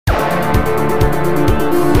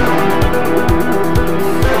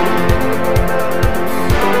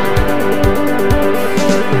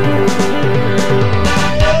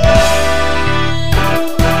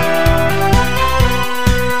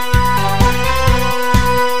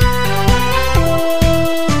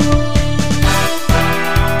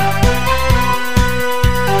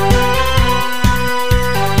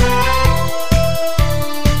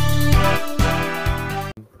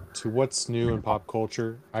What's New in Pop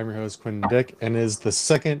Culture. I'm your host, Quentin Dick, and it is the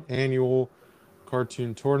second annual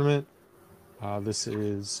cartoon tournament. This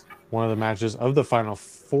is one of the matches of the Final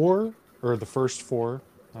Four, or the first four,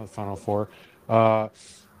 not the Final Four. Uh,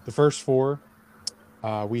 the first four,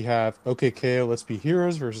 we have OKKO Let's Be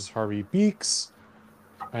Heroes versus Harvey Beaks.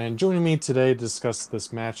 And joining me today to discuss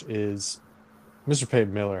this match is Mr.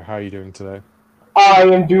 Peyton Miller. How are you doing today? I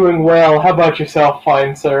am doing well. How about yourself,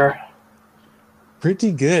 fine sir?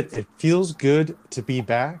 Pretty good. It feels good to be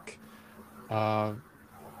back uh,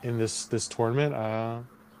 in this tournament.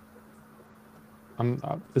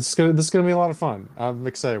 This is gonna be a lot of fun. I'm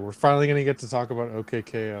excited. We're finally gonna get to talk about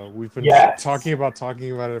OKKO. We've been Yes. talking about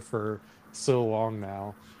it for so long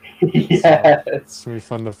now. So it's Yes. gonna be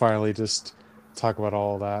fun to finally just talk about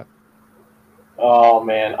all of that. Oh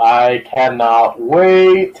man, I cannot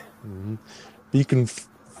wait. Mhm. You can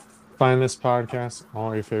find this podcast on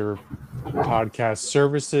all your favorite podcast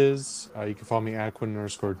services. You can follow me at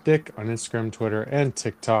Quinn_Dick on Instagram, Twitter, and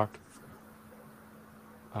TikTok.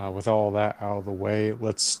 With all that out of the way,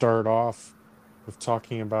 let's start off with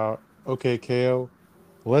talking about OKKO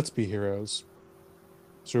Let's Be Heroes.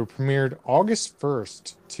 So it premiered August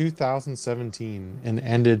 1st, 2017, and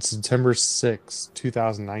ended September 6th,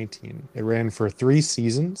 2019. It ran for 3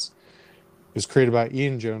 seasons. It was created by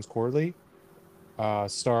Ian Jones Corley,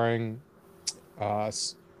 starring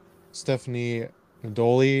Stephanie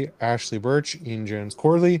Nadoli, Ashley Birch, Ian Jones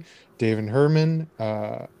Corley, David Herman,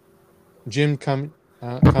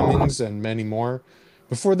 Cummings, and many more.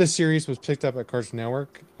 Before the series was picked up at Cartoon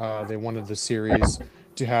Network, they wanted the series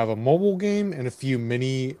to have a mobile game and a few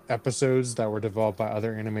mini episodes that were developed by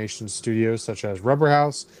other animation studios such as Rubber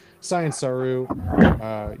House, Science Saru,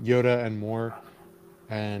 Yoda, and more.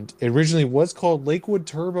 And it originally was called Lakewood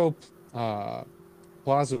Turbo uh,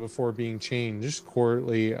 Plaza before being changed.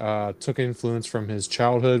 Corley took influence from his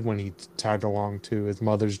childhood when he tagged along to his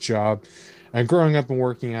mother's job and growing up and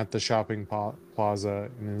working at the shopping plaza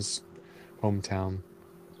in his hometown.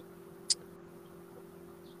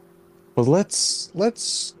 But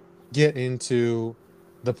let's get into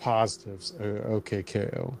the positives. Okay,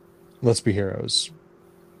 KO. Let's be heroes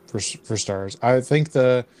for stars. I think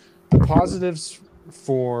the positives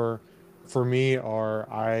for for me are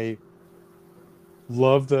I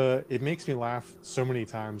love the it makes me laugh so many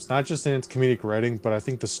times, not just in its comedic writing, but I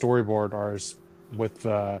think the storyboard arts with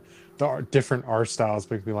different art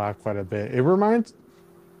styles make me laugh quite a bit. It reminds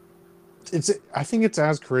it's I think it's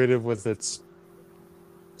as creative with its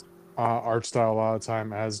art style a lot of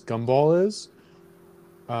time as Gumball is.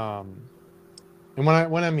 Um, and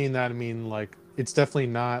when I mean that, I mean like it's definitely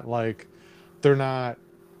not like they're not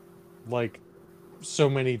like so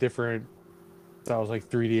many different styles like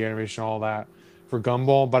 3D animation, all that for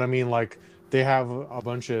Gumball, but I mean like they have a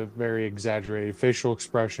bunch of very exaggerated facial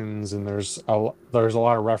expressions, and there's a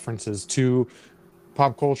lot of references to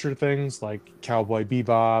pop culture things like Cowboy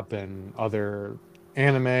Bebop and other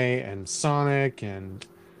anime and Sonic and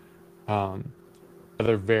um,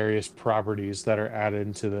 other various properties that are added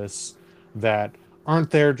into this that aren't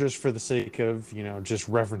there just for the sake of, just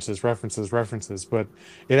references, but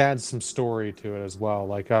it adds some story to it as well.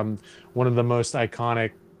 Like one of the most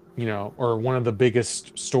iconic, or one of the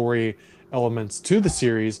biggest story elements to the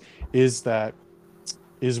series is that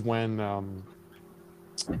is when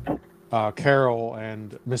Carol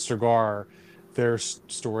and Mr. Gar, their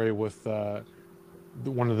story with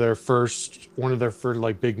one of their first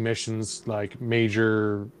like big missions, like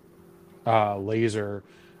major laser,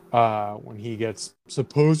 when he gets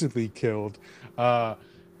supposedly killed. Uh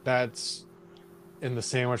that's in the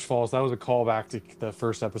Sandwich Falls. That was a callback to the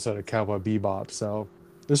first episode of Cowboy Bebop. So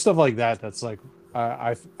there's stuff like that that's like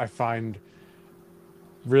I find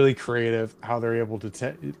really creative how they're able to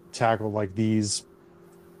tackle like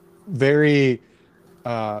very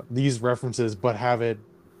these references, but have it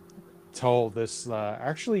tell this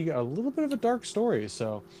actually a little bit of a dark story.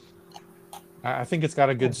 So I think it's got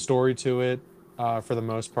a good story to it, for the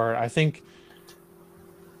most part. I think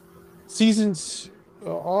seasons.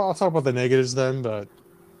 I'll talk about the negatives then, but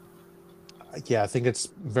yeah, I think it's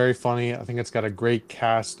very funny. I think it's got a great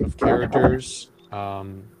cast of characters.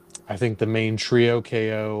 I think the main trio,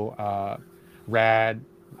 KO, Rad,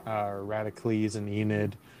 Radicles, and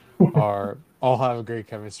Enid, are all have a great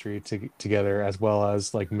chemistry together, as well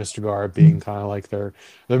as like Mr. Gar being kind of like their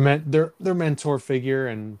mentor figure,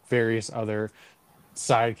 and various other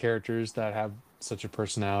side characters that have such a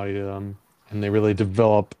personality to them, and they really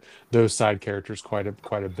develop those side characters quite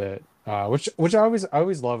a bit. Which I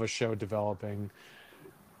always love a show developing,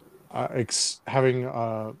 having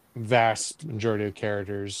a vast majority of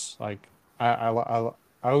characters. Like I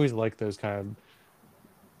always like those kind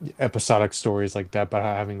of episodic stories like that, but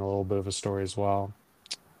having a little bit of a story as well.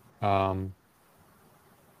 Um,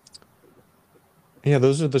 yeah,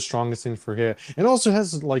 those are the strongest things for here. It also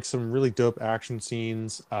has like some really dope action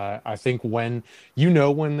scenes. I think when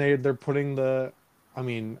when they're putting I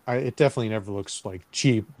mean, it definitely never looks like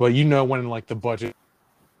cheap, but when like the budget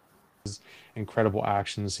incredible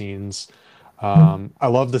action scenes. I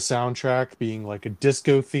love the soundtrack being like a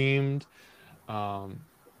disco themed. Um,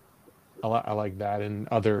 I like that and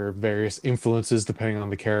other various influences depending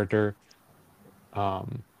on the character.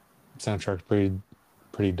 Um, Soundtrack's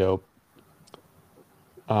pretty dope.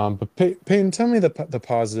 But Peyton, tell me the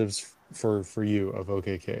positives for you of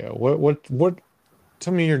OKKO. What?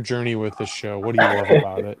 Tell me your journey with the show. What do you love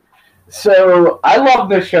about it? So I love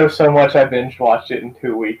this show so much I binge watched it in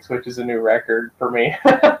 2 weeks, which is a new record for me.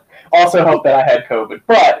 Also helped that I had COVID,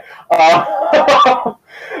 but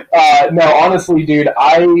no, honestly, dude,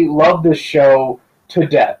 I love this show to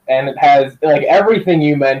death, and it has like everything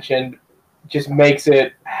you mentioned, just makes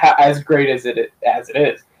it as great as it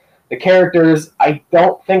is. The characters, I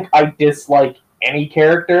don't think I dislike any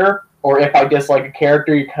character, or if I dislike a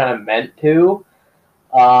character, you kind of meant to.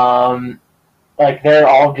 Um, like they're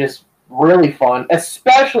all just really fun,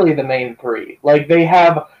 especially the main three. Like they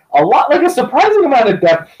have a lot, like a surprising amount of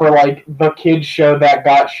depth for like the kids show that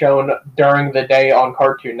got shown during the day on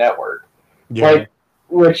Cartoon Network. Yeah. Like,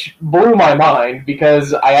 which blew my mind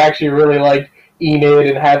because I actually really liked Enid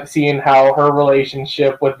and have seen how her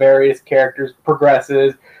relationship with various characters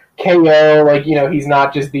progresses. KO, like he's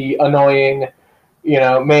not just the annoying,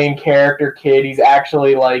 main character kid. He's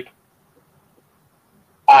actually like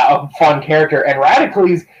a fun character. And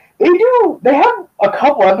Radicles, they have a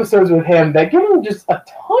couple episodes with him that give him just a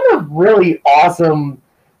ton of really awesome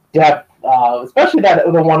depth. Especially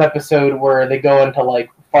the one episode where they go into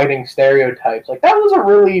like fighting stereotypes. Like that was a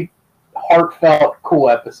really heartfelt, cool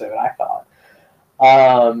episode. I thought.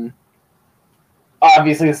 Um,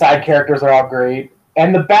 Obviously, the side characters are all great,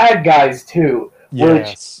 and the bad guys too, which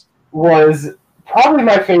Yes. was probably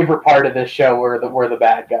my favorite part of this show. Were the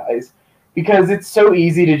bad guys because it's so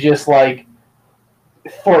easy to just like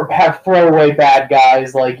have throwaway bad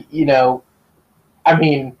guys. Like I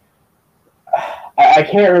mean, I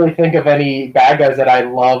can't really think of any bad guys that I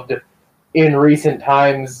loved in recent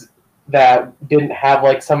times that didn't have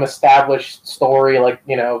like some established story, like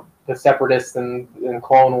the Separatists and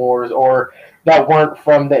Clone Wars, or that weren't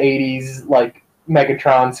from the '80s, like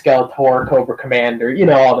Megatron, Skeletor, Cobra Commander,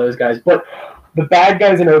 all those guys. But the bad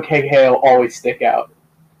guys in OKKO always stick out,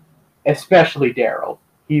 especially Daryl.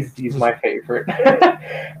 He's my favorite,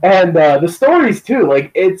 and the stories too.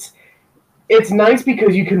 Like it's nice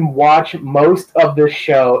because you can watch most of the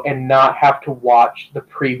show and not have to watch the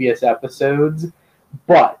previous episodes,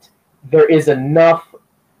 but there is enough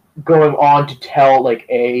going on to tell like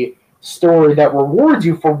a story that rewards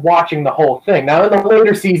you for watching the whole thing. Now in the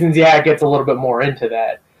later seasons, yeah, it gets a little bit more into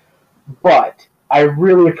that, but I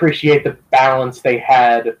really appreciate the balance they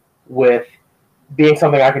had with being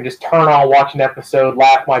something I can just turn on, watch an episode,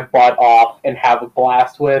 laugh my butt off, and have a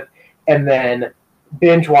blast with, and then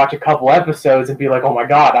binge watch a couple episodes and be like, oh my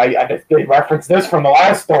god, they referenced this from the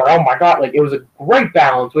last story. Oh my god, like it was a great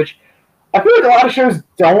balance, which I feel like a lot of shows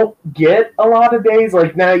don't get a lot of days.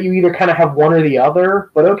 Like now, you either kind of have one or the other.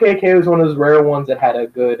 But OKK was one of those rare ones that had a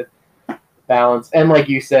good balance. And like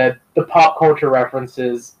you said, the pop culture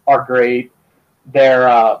references are great.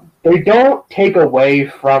 They don't take away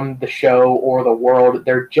from the show or the world.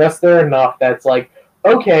 They're just there enough that's like,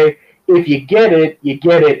 okay, if you get it, you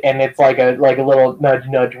get it, and it's like a little nudge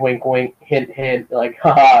nudge, wink wink, hint hint, like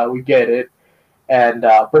haha, we get it. And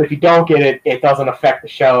but if you don't get it, it doesn't affect the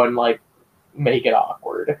show and like make it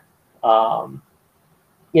awkward. Um,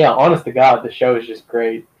 yeah, honest to God, the show is just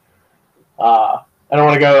great. I don't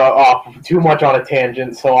want to go off too much on a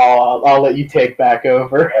tangent, so I'll let you take back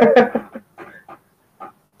over.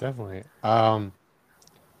 Definitely.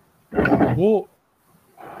 We'll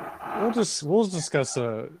we'll discuss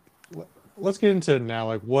let's get into it now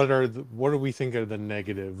like what do we think are the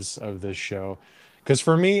negatives of this show? Because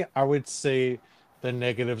for me, I would say the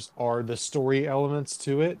negatives are the story elements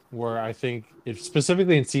to it, where I think if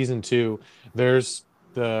specifically in season two, there's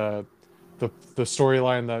the the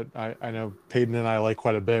storyline that I know Peyton and I like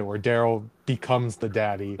quite a bit, where Daryl becomes the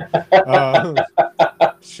daddy, uh,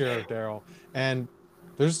 Sheriff Daryl, and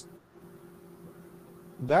there's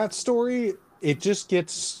that story. It just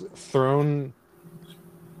gets thrown.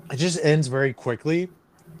 It just ends very quickly,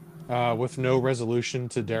 with no resolution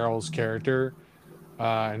to Daryl's character,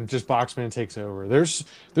 and just Boxman takes over. There's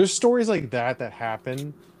stories like that that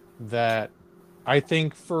happen that I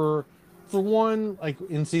think for one, like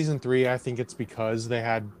in season three, I think it's because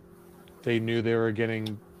they knew they were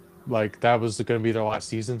getting like that was going to be their last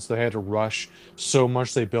season, so they had to rush so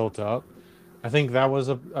much they built up. I think that was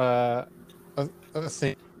a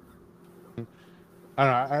thing. I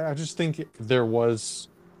don't know. I just think there was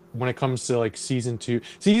when it comes to like season two.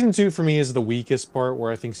 Season two for me is the weakest part,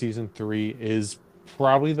 where I think season three is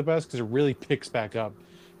probably the best because it really picks back up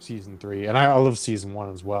season three, and I love season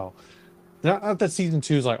one as well. Not that season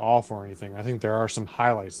two is like awful or anything. I think there are some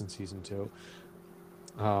highlights in season two.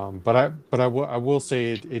 I will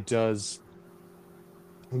say it does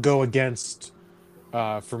go against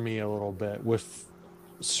for me a little bit with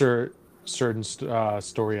certain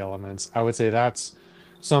story elements. I would say that's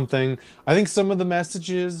something. I think some of the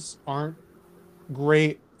messages aren't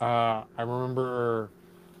great. I remember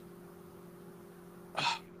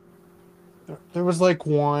there was like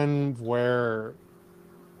one where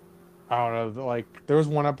I don't know, like there was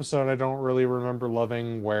one episode I don't really remember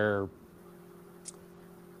loving where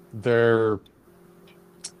there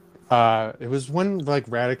it was when like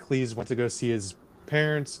Radicles went to go see his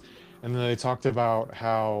parents, and then they talked about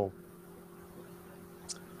how,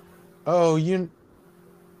 oh, you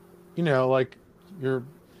know, like you're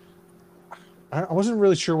I wasn't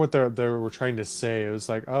really sure what they were trying to say. It was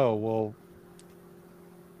like, oh, well,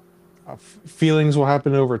 feelings will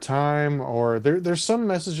happen over time, or there's some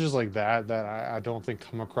messages like that that I don't think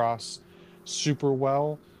come across super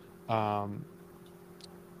well. Um,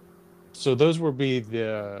 so those would be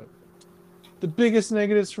the biggest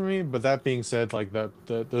negatives for me. But that being said, like the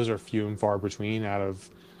those are few and far between out of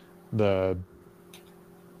the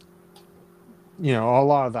a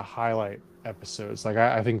lot of the highlight episodes. Like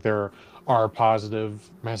I think there are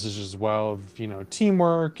positive messages as well of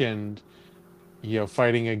teamwork and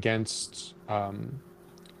fighting against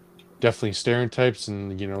definitely stereotypes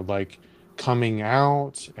and like coming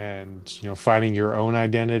out and finding your own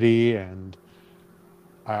identity. And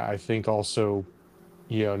I think also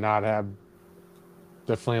not have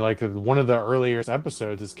definitely like one of the earlier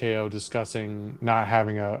episodes is KO discussing not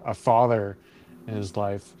having a father in his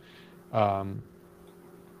life. um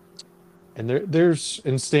and there's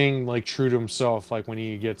and staying like true to himself, like when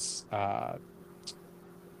he gets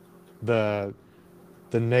the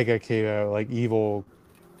nega KO, like evil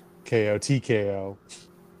KO TKO,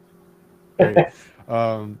 right?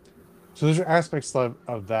 um so there's aspects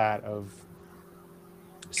of that, of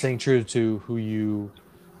staying true to who you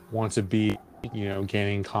want to be,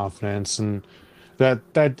 gaining confidence, and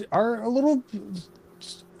that are a little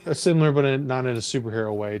similar, but not in a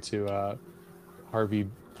superhero way to Harvey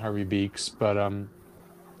Harvey Beaks. But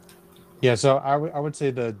yeah, so I would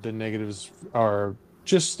say the negatives are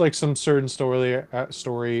just like some certain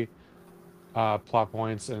story plot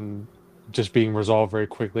points and just being resolved very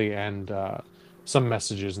quickly, and some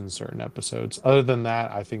messages in certain episodes. Other than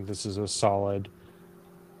that, I think this is a solid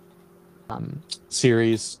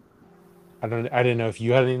series. I didn't know if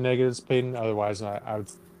you had any negatives, Peyton. Otherwise, I would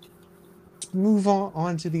move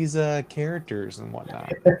on to these characters and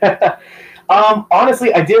whatnot.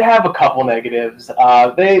 Honestly, I did have a couple negatives.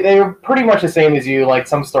 They were pretty much the same as you. Like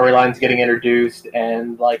some storylines getting introduced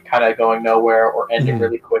and like kind of going nowhere or ending Mhm.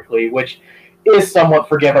 really quickly, which is somewhat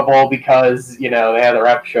forgivable because they had the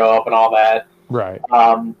rep show up and all that. Right.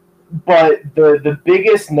 Um, but the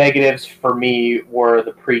biggest negatives for me were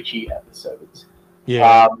the preachy episodes.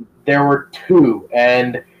 Yeah. There were two,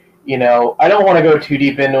 and I don't want to go too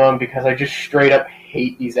deep into them because I just straight up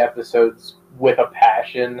hate these episodes with a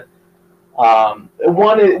passion.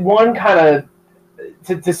 One kind of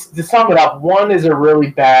to sum it up, one is a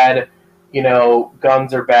really bad,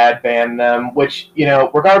 guns are bad, ban them. Which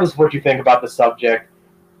regardless of what you think about the subject,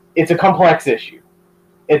 it's a complex issue.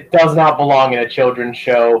 It does not belong in a children's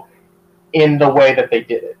show in the way that they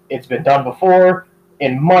did it. It's been done before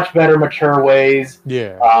in much better, mature ways.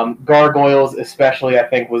 Yeah. Gargoyles, especially, I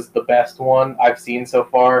think was the best one I've seen so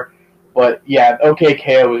far. But yeah,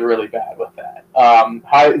 OKKO was really bad with that.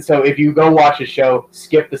 So if you go watch a show,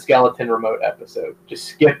 skip the skeleton remote episode. Just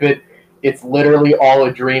skip it. It's literally all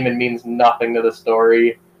a dream and means nothing to the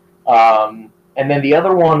story. And then the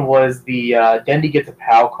other one was the Dendy gets a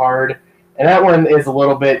POW card, and that one is a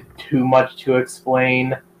little bit too much to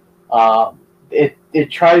explain. It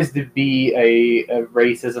tries to be a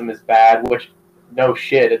racism is bad, which no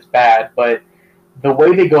shit, it's bad, but the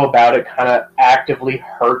way they go about it kind of actively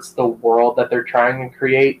hurts the world that they're trying to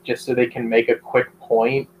create just so they can make a quick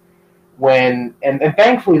point. And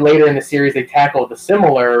thankfully later in the series they tackle the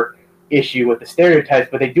similar issue with the stereotypes,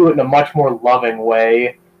 but they do it in a much more loving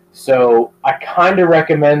way. So I kind of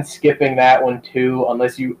recommend skipping that one too,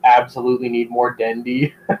 unless you absolutely need more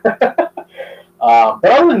Dendy. But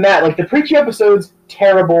other than that, like the preachy episodes,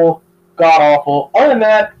 terrible, god awful. Other than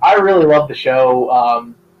that, I really love the show.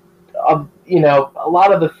 A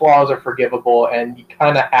lot of the flaws are forgivable, and you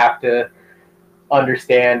kind of have to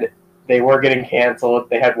understand they were getting canceled.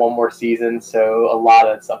 They had one more season, so a lot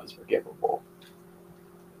of that stuff is forgivable.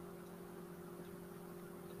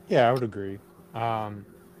 Yeah, I would agree. Um,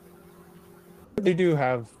 they do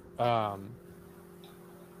have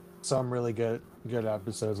some really good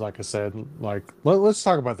episodes. Like I said, like let's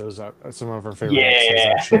talk about those. Some of our favorite episodes.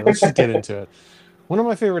 Yeah. Actually, let's just get into it. One of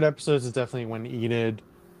my favorite episodes is definitely when Enid,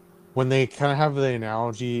 when they kind of have the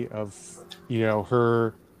analogy of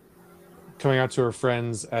her coming out to her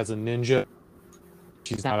friends as a ninja.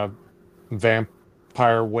 She's not a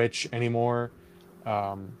vampire witch anymore.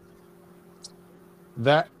 Um,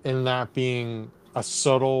 that being a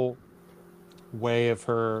subtle way of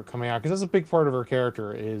her coming out, because that's a big part of her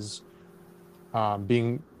character is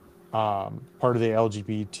being part of the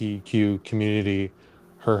LGBTQ community,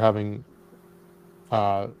 her having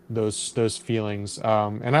those feelings.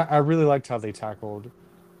 And I really liked how they tackled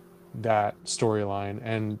that storyline.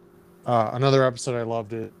 And another episode I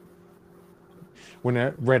loved it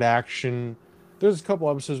when Red Action. There's a couple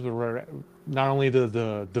episodes with not only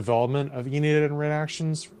the development of Enid and Red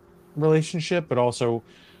Action's relationship, but also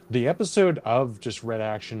the episode of just Red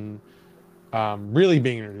Action really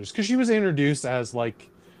being introduced, because she was introduced as like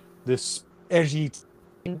this edgy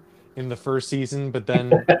teen in the first season, but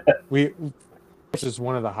then we which is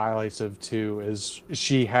one of the highlights of two is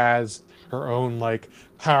she has her own like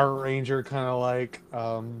Power Ranger kind of like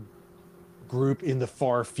group in the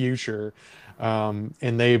far future, and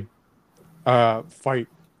they fight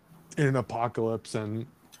in an apocalypse. And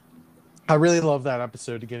I really love that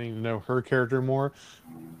episode, getting to know her character more,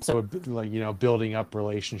 so like building up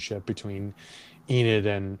relationship between Enid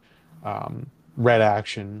and Red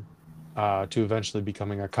Action, to eventually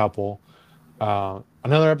becoming a couple.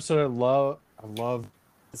 Another episode I love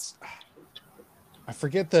is, I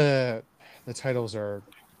forget the titles are,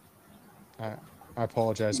 I, I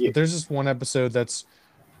apologize, Yeah. but there's this one episode that's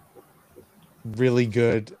really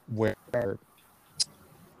good where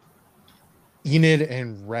Enid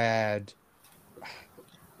and Rad,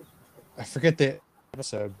 I forget the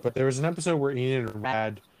episode, but there was an episode where Enid and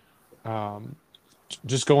Rad um,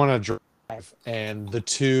 just go on a drive, and the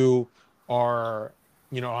two are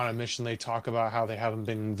on a mission. They talk about how they haven't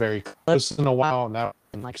been very close in a while, and that was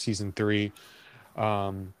in like season three.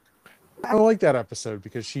 um I like that episode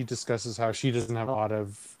because she discusses how she doesn't have a lot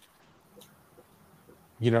of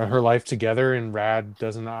her life together, and Rad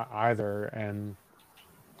doesn't either. And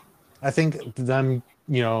I think them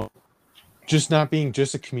just not being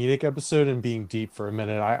just a comedic episode and being deep for a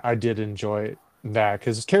minute, I did enjoy that,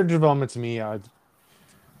 because character development to me, I'll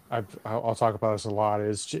talk about this a lot.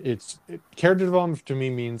 Character development to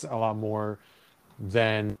me means a lot more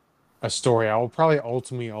than a story. I will probably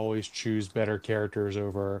ultimately always choose better characters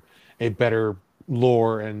over a better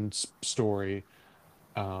lore and story.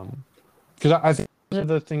 Because I think those are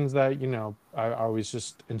the things that I was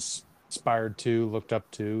just inspired to, looked up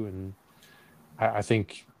to, and I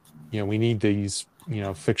think we need these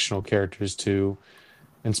fictional characters to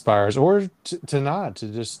inspire us, or to not, to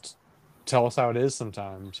just tell us how it is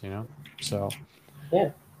sometimes. So Yeah.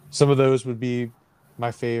 some of those would be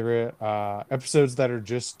my favorite episodes that are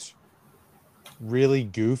just really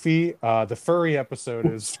goofy. The furry episode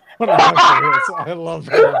is one of my favorites. I love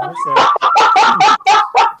that episode.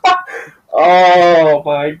 Oh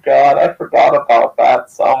my god, I forgot about that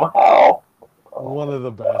somehow. One Oh, of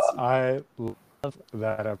the best. I love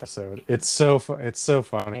that episode. It's so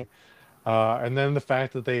funny. And then the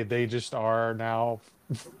fact that they just are now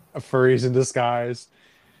furries in disguise,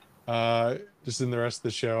 just in the rest of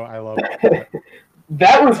the show. I love that.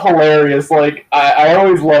 that was hilarious. Like I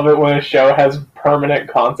always love it when a show has permanent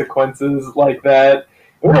consequences like that.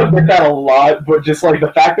 We don't get that a lot, but just like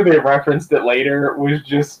the fact that they referenced it later was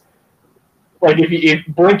just like if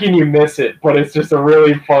blink and you miss it, but it's just a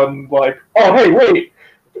really fun like, oh hey wait,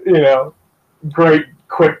 you know, great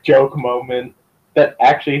quick joke moment that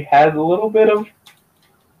actually has a little bit of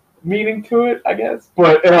meaning to it, I guess.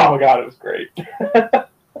 But oh my god, it was great.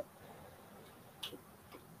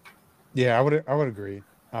 Yeah, I would agree.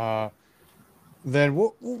 Then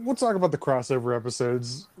we'll talk about the crossover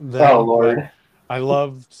episodes Oh then. But lord. I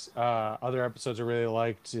loved other episodes I really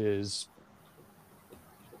liked is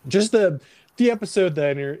just the episode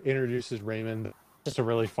that introduces Raymond. Just a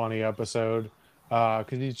really funny episode, because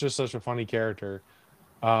he's just such a funny character.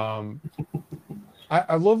 Um,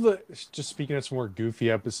 I love just speaking of some more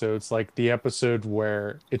goofy episodes, like the episode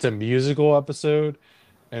where it's a musical episode,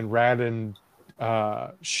 and Rad and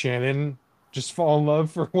Shannon just fall in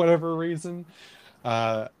love for whatever reason.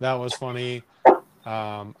 That was funny.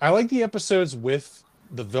 I like the episodes with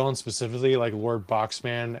the villain specifically, like Lord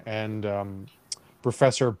Boxman and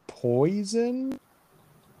Professor Poison,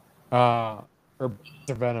 uh, or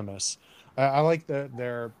Professor Venomous. I like that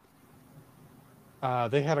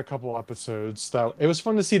they had a couple episodes that it was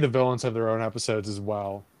fun to see the villains have their own episodes as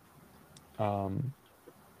well. Um,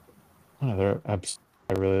 what other episodes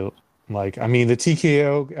I really like? I mean, the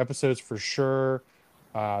TKO episodes for sure.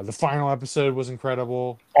 The final episode was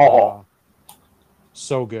incredible. Oh,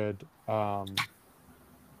 So good. But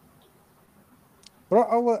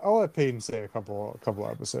I'll let Peyton say a couple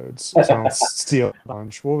episodes so I don't steal a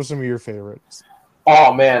bunch. What were some of your favorites?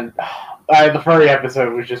 oh man, the furry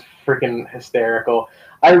episode was just freaking hysterical.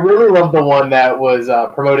 I really love the one that was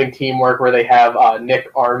promoting teamwork, where they have Nick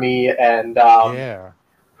Army and Yeah.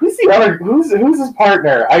 who's the other? Who's his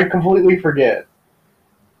partner? I completely forget.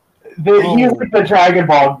 He's Oh, like the Dragon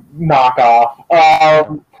Ball knockoff. yeah.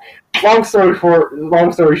 Long story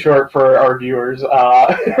short, for our viewers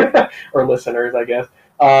or listeners, I guess.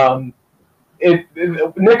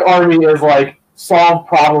 Nick Army is like solve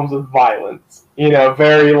problems with violence.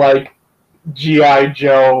 Very like GI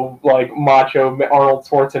Joe, like macho Arnold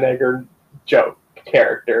Schwarzenegger joke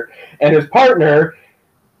character, and his partner,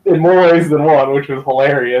 in more ways than one, which was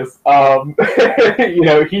hilarious.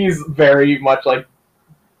 He's very much like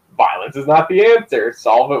violence is not the answer.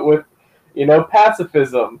 Solve it with,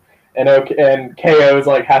 pacifism. And KO's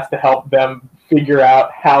like has to help them figure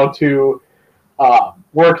out how to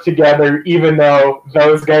work together, even though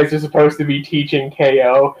those guys are supposed to be teaching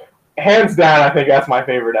KO. Hands down, I think that's my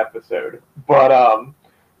favorite episode. But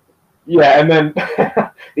yeah, and then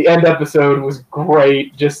the end episode was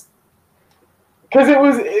great, just because it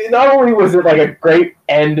was not only was it like a great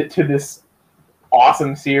end to this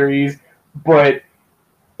awesome series, but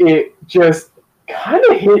it just kind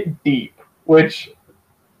of hit deep, which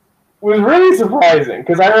was really surprising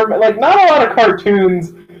because I remember like not a lot of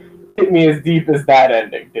cartoons hit me as deep as that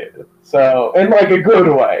ending did. So in like a good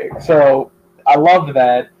way. So I loved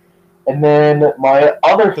that. And then my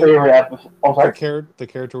other The favorite episode. Oh, the sorry. the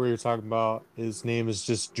character we were talking about, his name is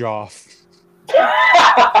just Joff.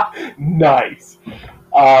 Nice.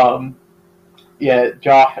 Um, yeah,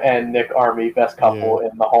 Joff and Nick Army, best couple Yeah.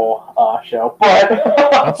 in the whole show.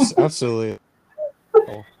 But Absolutely.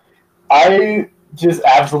 Oh, I just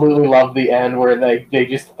absolutely love the end where they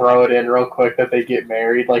just throw it in real quick that they get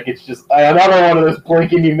married. Like it's just another one of those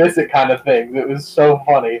blink and you miss it kind of things. It was so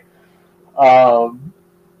funny.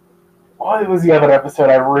 What was the other episode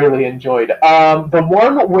I really enjoyed? The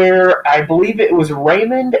one where I believe it was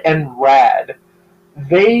Raymond and Rad.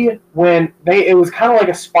 It was kind of like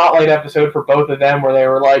a spotlight episode for both of them where they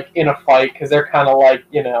were like in a fight because they're kind of like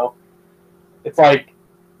it's like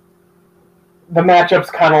the matchup's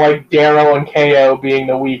kind of like Daryl and KO being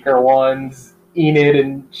the weaker ones, Enid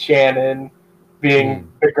and Shannon being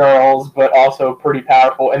the girls, but also pretty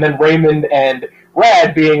powerful, and then Raymond and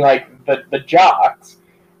Rad being like the jocks.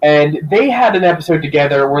 And they had an episode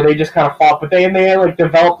together where they just kind of fought, but they like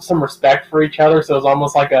developed some respect for each other, so it was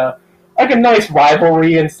almost like a nice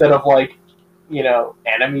rivalry instead of like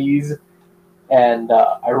enemies. And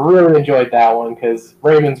I really enjoyed that one because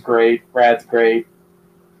Raymond's great, Rad's great.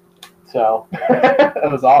 So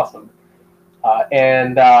it was awesome.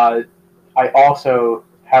 And I also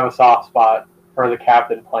have a soft spot for the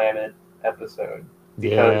Captain Planet episode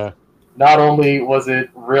because yeah. not only was it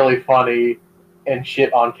really funny and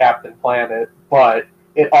shit on Captain Planet, but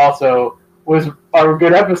it also was a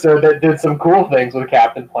good episode that did some cool things with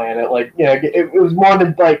Captain Planet. Like, it was more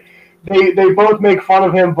than like they both make fun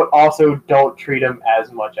of him, but also don't treat him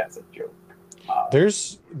as much as a joke.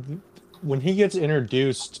 There's when he gets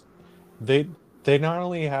introduced, they they not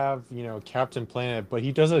only have, Captain Planet, but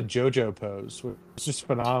he does a JoJo pose, which is just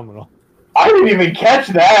phenomenal. I didn't even catch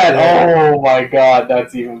that. Yeah. Oh my god,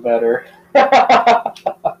 that's even better.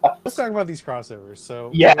 Let's talk about these crossovers. So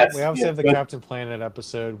we Yes, obviously yes, have the good. Captain Planet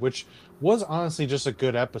episode, which was honestly just a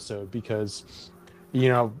good episode because, you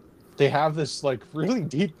know, they have this like really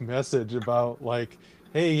deep message about like,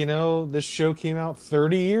 hey, this show came out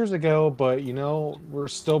 30 years ago, but we're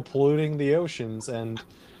still polluting the oceans, and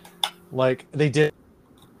like they did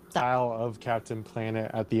style of Captain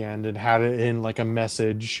Planet at the end and had it in like a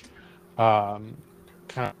message, kind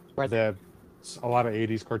of where a lot of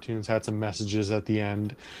 80s cartoons had some messages at the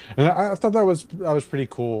end, and I thought that was pretty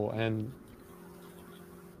cool, and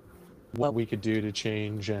what we could do to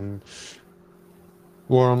change, and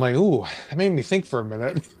where I'm like, ooh, that made me think for a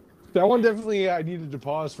minute. That one definitely I needed to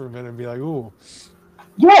pause for a minute and be like, ooh,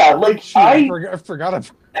 Yeah, like shoot, I forgot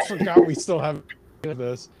we still have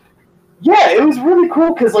this. Yeah, it was really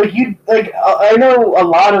cool because like I know a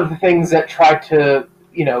lot of the things that try to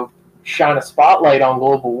shine a spotlight on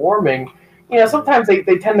global warming. Yeah. Sometimes they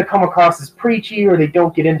tend to come across as preachy or they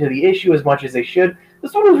don't get into the issue as much as they should.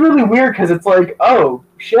 This one was really weird because it's like, oh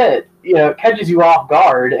shit, it catches you off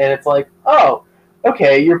guard, and it's like, oh,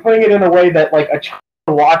 okay, you're putting it in a way that like a child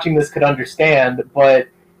watching this could understand, but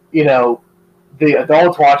you know the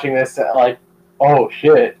adults watching this like, oh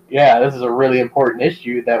shit, yeah, this is a really important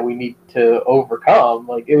issue that we need to overcome.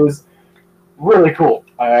 Like it was really cool.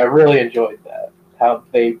 I really enjoyed that, how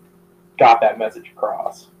they got that message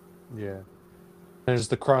across. Yeah. There's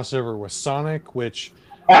the crossover with Sonic, which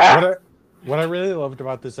what Ah, I what I really loved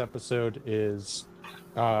about this episode is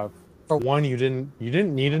for one, you didn't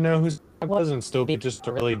need to know who Sonic was and still be just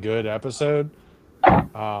a really good episode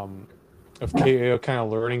um of KO kind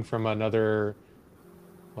of learning from another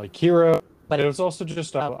like hero. But it was also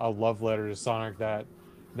just a love letter to Sonic that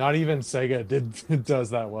not even Sega did does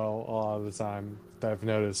that well a lot of the time that I've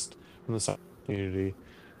noticed from the Sonic community.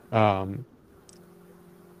 Um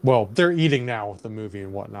well, they're eating now with the movie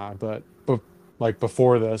and whatnot, but like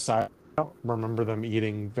before this, I don't remember them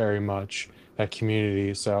eating very much that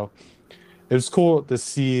community. So it was cool to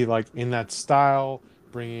see like in that style,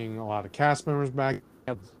 bringing a lot of cast members back.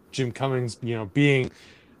 Jim Cummings, being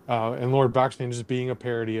and Lord Baxman just being a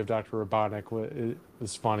parody of Dr. Robotnik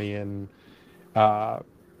was funny and uh,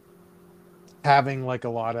 having like a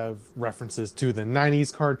lot of references to the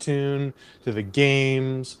 90s cartoon, to the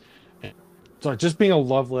games. So just being a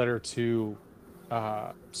love letter to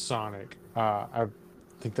Sonic. I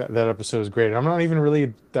think that episode is great. I'm not even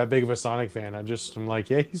really that big of a Sonic fan. I'm like,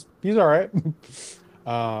 yeah, he's all right.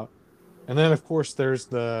 uh, and then of course there's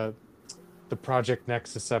the Project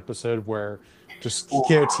Nexus episode where just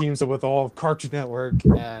Kiko teams up with all of Cartoon Network,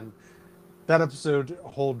 and that episode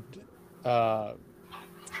hold uh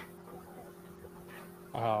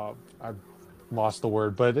I lost the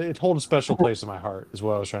word, but it holds a special place in my heart, is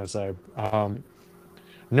what I was trying to say.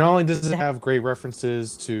 Not only does it have great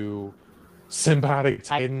references to Symbiotic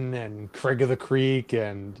Titan and Craig of the Creek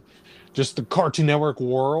and just the Cartoon Network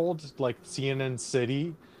world, like CNN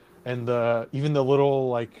City, and the even the little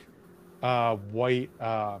like white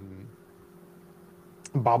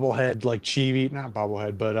bobblehead like chibi, not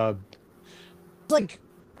bobblehead, but like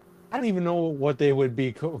I don't even know what they would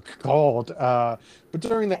be called. But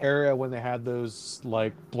during the era when they had those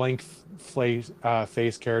like blank face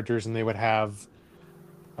characters and they would have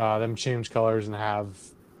them change colors and have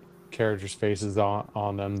characters' faces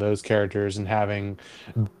on them, those characters, and having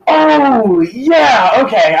oh yeah,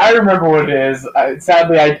 okay, I remember what it is.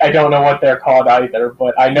 Sadly, I don't know what they're called either,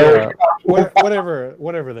 but I know what yeah, you're talking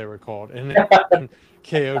whatever they were called, and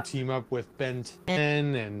KO team up with Ben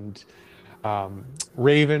 10 and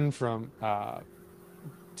Raven from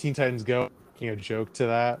Teen Titans Go, making a joke to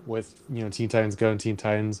that with Teen Titans Go and Teen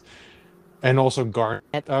Titans, and also Garnet.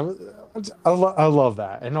 I love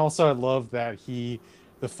that, and also I love that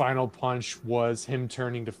the final punch was him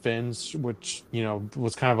turning to Finn's, which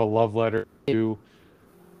was kind of a love letter to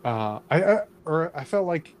I felt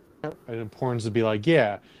like an importance to be like,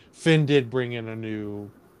 yeah, Finn did bring in a new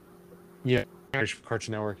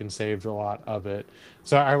Cartoon Network and saved a lot of it.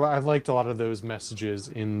 So I liked a lot of those messages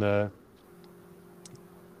in the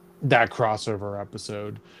that crossover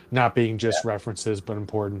episode, not being just references but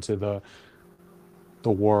important to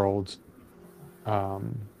the world.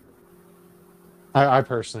 Um, I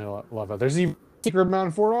personally love it. There's even Secret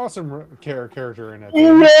Mountain Fort Awesome character in it.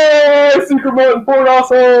 Yeah, Secret Mountain Fort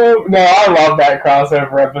Awesome. No, I love that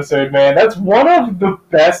crossover episode, man. That's one of the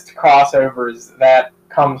best crossovers that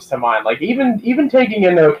comes to mind. Like even taking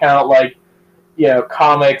into account like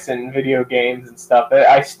comics and video games and stuff,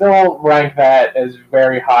 I still rank that as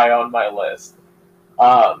very high on my list.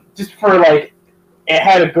 Just for like, it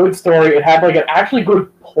had a good story. It had like an actually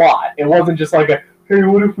good plot. It wasn't just like a hey,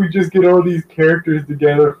 what if we just get all these characters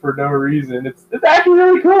together for no reason? It's actually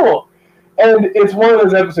really cool. And it's one of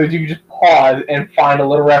those episodes you can just pause and find a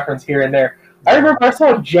little reference here and there. I Yeah. remember I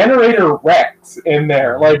saw Generator Rex in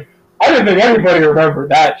there. Mhm. Like I didn't think anybody remembered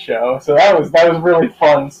that show, so that was really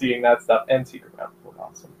fun seeing that stuff. And Secret Mountain was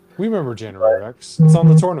awesome. We remember January But, X. It's on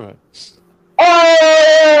the tournament. oh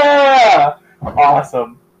yeah!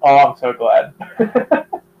 Awesome. Oh, I'm so glad.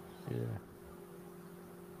 Yeah,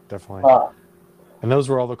 definitely. uh, And those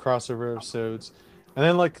were all the crossover episodes. And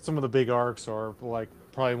then like some of the big arcs are like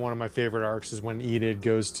probably one of my favorite arcs is when Enid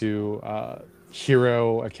goes to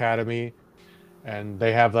Hero Academy and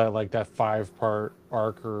they have that 5-part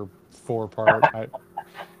arc or 4-part.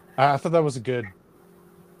 I thought that was a good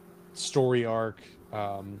story arc.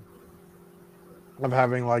 of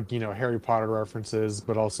having like, Harry Potter references,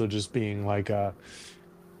 but also just being like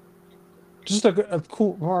just a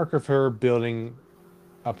cool mark of her building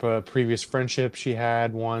up a previous friendship she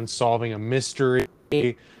had once, solving a mystery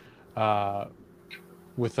uh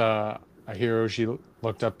with a hero she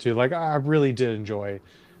looked up to. Like I really did enjoy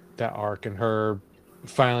that arc and her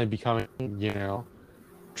finally becoming,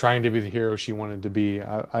 trying to be the hero she wanted to be.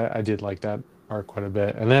 I did like that arc quite a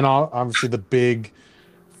bit. And then obviously the big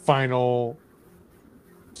final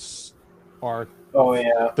s- arc Oh of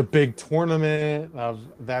yeah. the big tournament,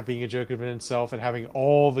 of that being a joke in itself, and having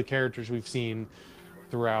all the characters we've seen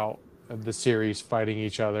throughout the series fighting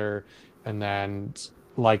each other, and then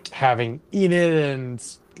like having Enid and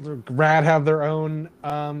Rad have their own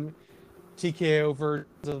TKO versions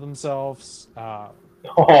of themselves,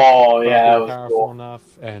 Oh but yeah, that being was powerful cool.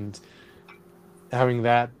 enough, and having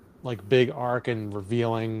that like big arc and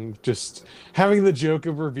revealing, just having the joke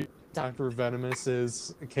of revealing Dr. Venomous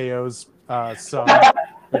is KO's son,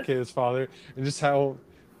 or KO's father, and just how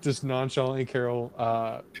just nonchalantly Carol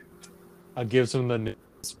gives him the news.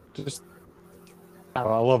 Just I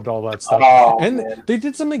loved all that stuff. Oh And man. they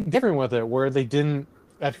did something different with it where they didn't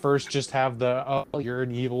at first just have the, oh, you're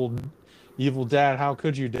an evil dad, how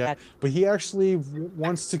could you, dad? But he actually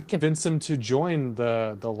wants to convince him to join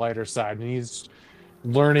the lighter side, and he's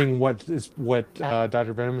learning what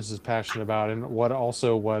Dr. Venomous is passionate about, and what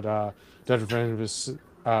Dr. Venomous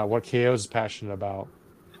what KO is passionate about,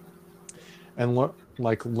 and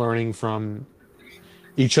like learning from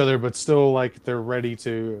each other, but still like they're ready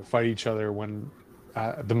to fight each other when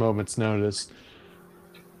the moment's notice.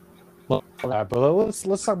 But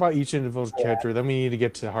let's talk about each individual Yeah. character. Then we need to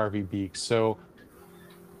get to Harvey Beaks. So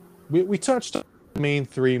we touched on the main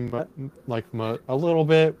three a little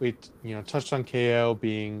bit. We touched on KO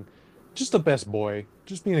being just the best boy,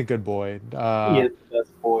 just being a good boy, He is the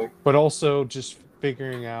best boy. but also just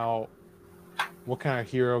figuring out what kind of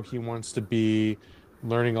hero he wants to be,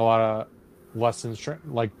 learning a lot of lessons,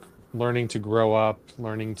 like learning to grow up,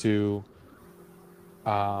 learning to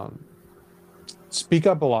um, speak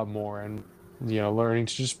up a lot more, and learning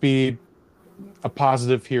to just be a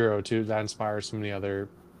positive hero too that inspires so many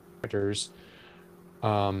other characters.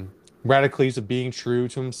 Um, Radically to being true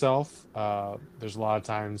to himself. There's a lot of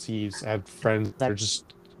times he's had friends that are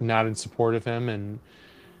just not in support of him, and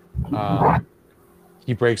um,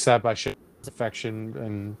 he breaks that by showing his affection,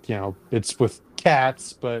 and it's with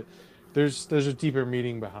cats, but there's a deeper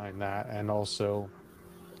meaning behind that, and also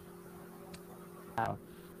uh,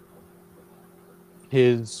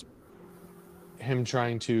 his him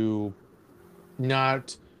trying to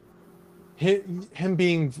not him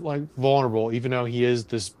being like vulnerable, even though he is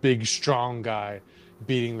this big, strong guy,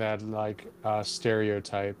 beating that like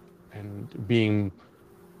stereotype and being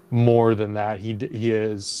more than that. He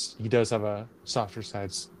does have a softer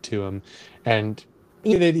sides to him, and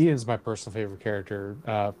Ian's my personal favorite character.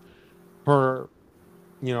 Her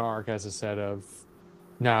arc, as I said, of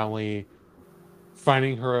not only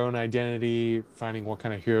finding her own identity, finding what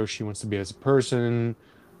kind of hero she wants to be as a person,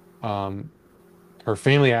 um, her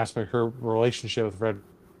family aspect, her relationship with Red,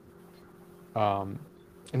 um,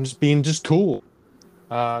 and just being just cool,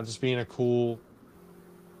 just being a cool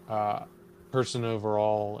uh, person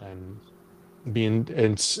overall, and being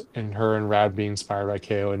and her and Rad being inspired by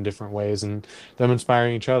KO in different ways, and them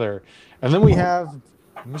inspiring each other. And then we have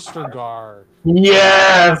Mr. Gar,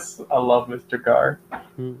 Yes, I love Mr. Gar.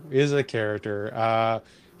 who is a character.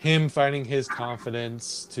 Him finding his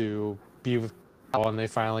confidence to be with Carol, and they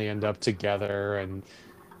finally end up together, and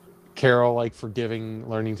Carol like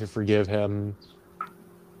learning to forgive him,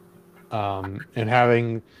 and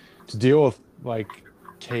having to deal with like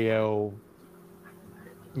KO,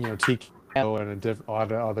 TKO, and a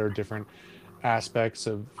lot of other different aspects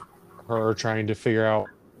of her trying to figure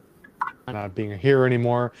out not being a hero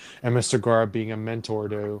anymore, and Mr. Gar being a mentor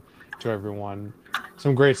to everyone.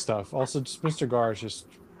 Some great stuff. Also, just Mr. Gar is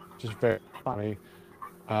just very funny.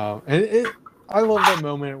 And I love that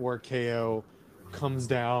moment where KO comes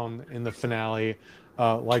down in the finale,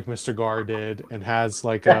 like Mr. Gar did, and has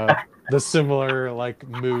like the similar like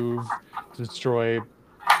move to destroy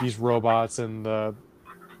these robots, and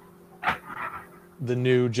the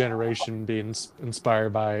new generation being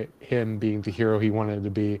inspired by him being the hero he wanted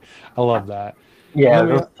to be. I love that. And Yeah,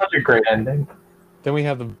 that's such a great ending. then we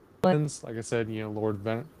have the villains, like I said,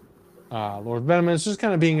 Lord Venom is just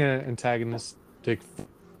kind of being an antagonistic.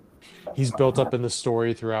 He's built up in the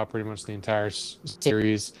story throughout pretty much the entire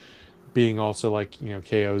series, being also like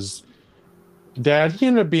KO's dad. He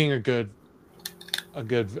ended up being a good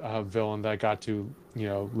villain that got to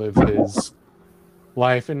live his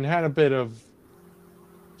life and had a bit of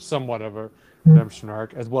somewhat of a redemption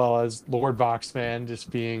arc, as well as Lord Boxman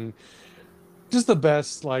just being just the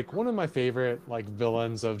best, like one of my favorite like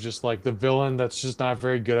villains of just like the villain that's just not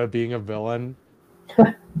very good at being a villain.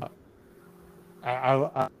 Uh,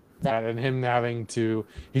 I that and him having to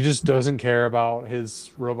he just doesn't care about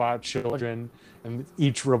his robot children and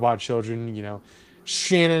each robot children,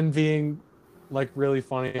 Shannon being like really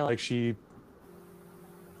funny, like she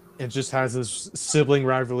it just has this sibling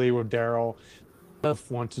rivalry with Daryl of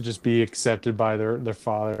want to just be accepted by their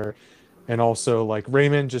father, and also like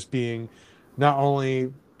Raymond just being not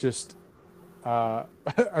only just an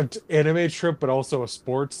anime trope but also a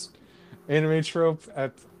sports anime trope.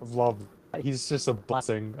 At love He's just a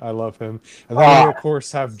blessing. I love him. And then we Ah, of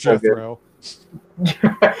course have so good. Jethro,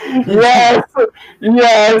 who Yes,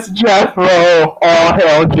 yes, Jethro. Oh,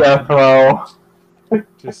 hell, Jethro.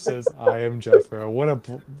 just says, "I am Jethro." What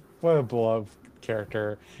a beloved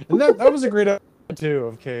character. And that was a great episode too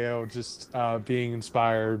of KO just being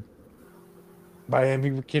inspired by him.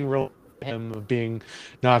 You can relate to him of being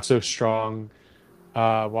not so strong,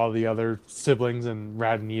 while the other siblings and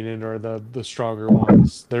Rad and Enid are the stronger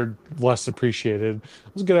ones. They're less appreciated.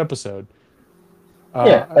 It was a good episode.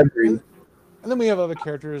 Yeah, Uh, agreed. and then we have other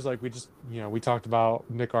characters like we talked about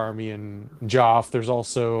Nick Army and Joff. There's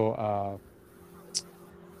also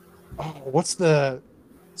what's the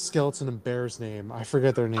skeleton and bear's name? I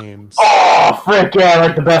forget their names. Oh, frick yeah,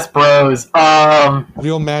 like the best bros.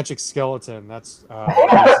 Real Magic Skeleton. That's his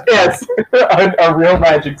Yes, a real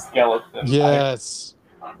magic skeleton. yes.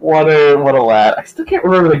 What a lad. I still can't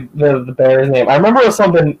remember the bear's name. I remember it was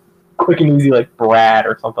something quick and easy like Brad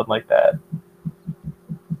or something like that.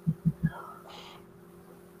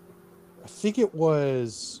 I think it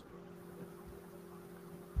was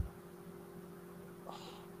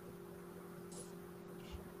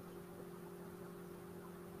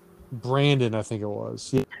Brandon, I think it was.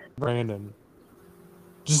 Yeah, Brandon.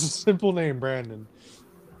 Just a simple name, Brandon.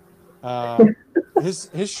 Uh, his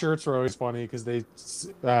shirts were always funny because they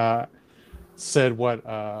said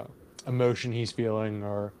what emotion he's feeling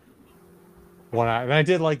or whatnot. And I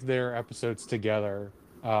did like their episodes together.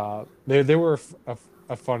 They were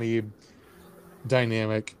a funny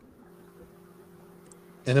dynamic.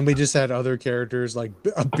 And then we just had other characters like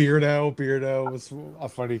a Beardo. Beardo was a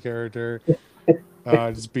funny character.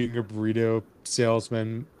 Just being a burrito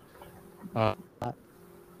salesman. Uh,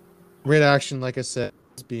 Red Action, like I said,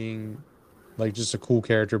 being like just a cool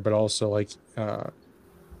character, but also like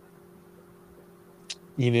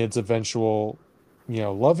Enid's eventual,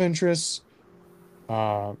 love interest.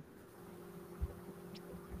 Uh,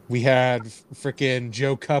 we had freaking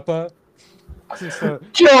Joe Cuppa.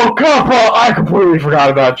 Joe Cuppa! I completely forgot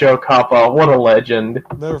about Joe Cuppa. What a legend.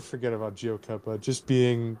 Never forget about Joe Cuppa. Just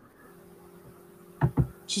being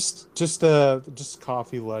just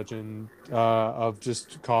coffee legend of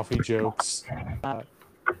just coffee jokes,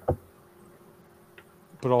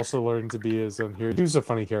 but also learning to be his own hero. He was a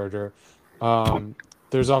funny character.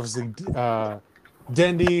 There's obviously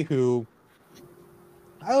Dendy, who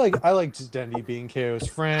I like just Dendy being KO's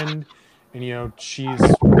friend, and she's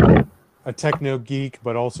a techno geek,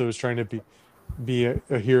 but also is trying to be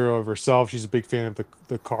a hero of herself. She's a big fan of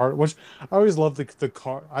the card, which I always love the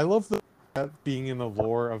card. I love that being in the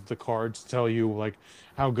lore of the cards tell you like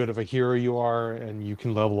how good of a hero you are, and you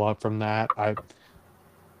can level up from that. I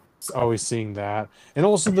always seeing that, and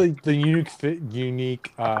also the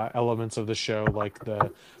unique elements of the show, like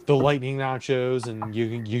the lightning nachos, and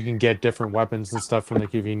you can get different weapons and stuff from the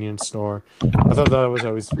convenience store. I thought that was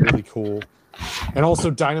always really cool. And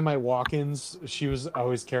also Dynamite Watkins, she was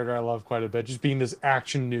always a character I love quite a bit, just being this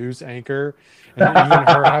action news anchor, and even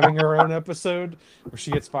her having her own episode where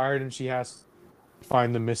she gets fired and she has to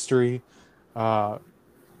find the mystery. Uh,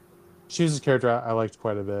 she was a character I liked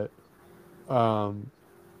quite a bit. Um,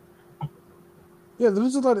 yeah,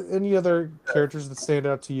 there's a lot of any other characters that stand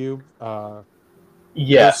out to you.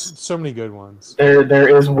 Yes. There's so many good ones. There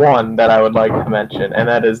is one that I would like to mention, and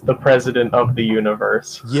that is the president of the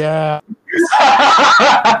universe. Yeah,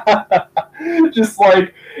 Just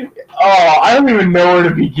like, oh, I don't even know where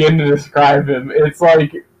to begin to describe him. It's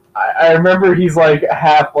like, I remember he's like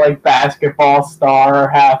half like basketball star,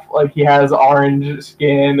 half like he has orange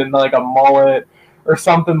skin and like a mullet or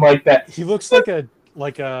something like that. he looks like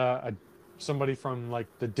a somebody from like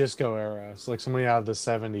the disco era, so like somebody out of the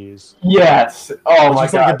 70s. Yes. Oh which my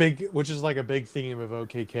is like a god. big which is like a big theme of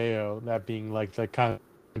OKKO, that being like the kind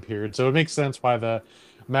of period. So it makes sense why the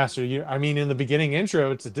master you I mean in the beginning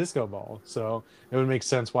intro it's a disco ball, so it would make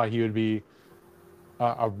sense why he would be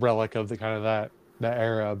a relic of the kind of that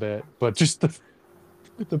era a bit. But just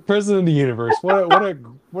the president of the universe,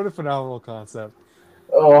 what a phenomenal concept.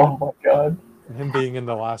 Oh my god. Him being in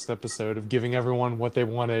the last episode of giving everyone what they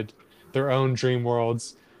wanted, their own dream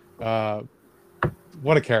worlds. Uh,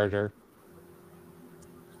 what a character!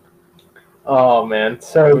 Oh man,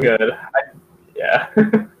 so But good. Yeah.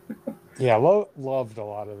 yeah, loved a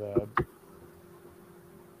lot of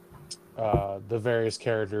the various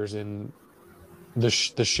characters in the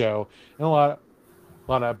show, and a lot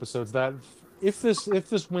of episodes that if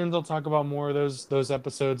this wins, I'll talk about more of those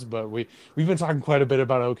episodes. But we've been talking quite a bit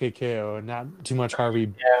about OKKO and not too much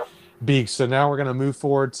Harvey Yeah. Beaks. So now we're gonna move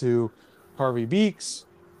forward to Harvey Beaks,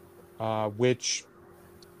 which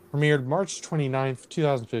premiered March 29th,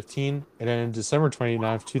 2015, and ended December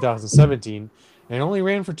 29th, 2017, and it only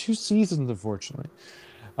ran for 2 seasons, unfortunately.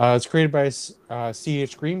 It's created by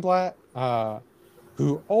C.H. Greenblatt,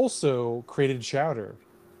 who also created Chowder.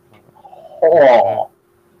 Uh, uh, Oh.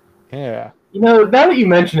 yeah. Now that you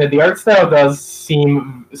mention it, the art style does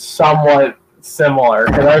seem somewhat similar.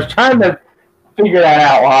 Because I was trying to figure that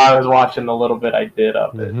out while I was watching the little bit I did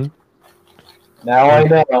of it. hmm Now I And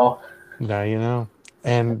know. now you know.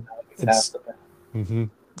 And It's half it's the hmm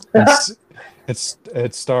it's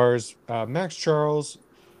it stars Max Charles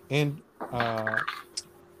and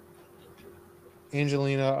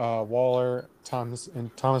Angelina Waller, Thomas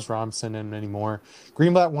Robinson, and many more.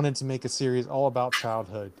 Greenblatt wanted to make a series all about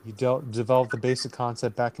childhood. He developed the basic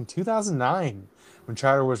concept back in 2009 when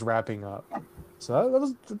Chowder was wrapping up.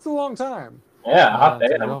 So that's a long time Yeah, hot to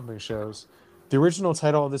damn. developing shows. The original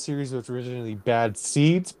title of the series was originally Bad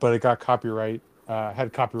Seeds, but it got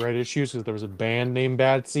had copyright issues because there was a band named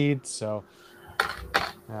Bad Seeds. So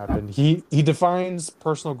happened. He defines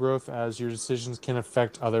personal growth as your decisions can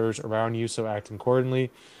affect others around you, so act accordingly,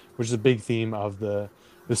 which is a big theme of the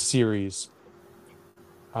series.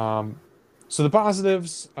 Um, so the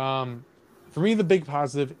positives, for me, the big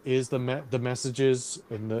positive is the messages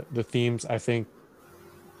and the themes. I think,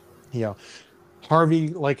 you know, Harvey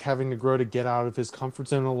like having to grow to get out of his comfort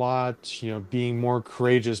zone a lot, being more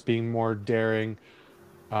courageous, being more daring,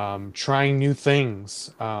 trying new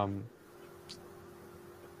things.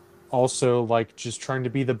 Also like just trying to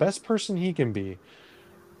be the best person he can be.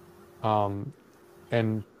 Um,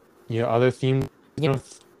 and other themes,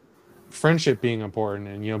 friendship being important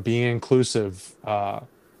and being inclusive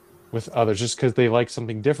with others. Just because they like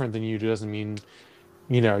something different than you doesn't mean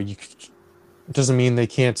you doesn't mean they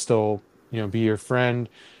can't still be your friend.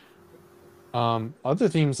 Other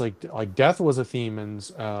themes like death was a theme in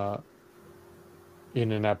some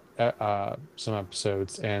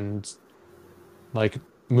episodes, and like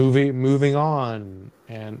moving on,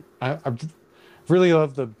 and I really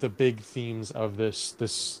love the big themes of this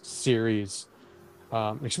series,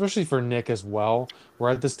 especially for Nick as well. Where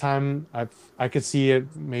at this time, I could see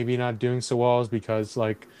it maybe not doing so well, is because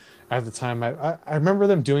like at the time I remember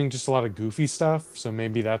them doing just a lot of goofy stuff, so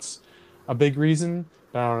maybe that's a big reason.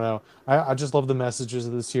 But I don't know. I just love the messages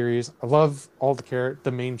of the series. I love all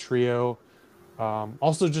the main trio.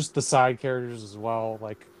 Also just the side characters as well.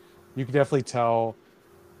 Like you could definitely tell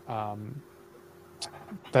um,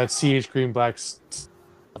 that C.H. Greenblatt's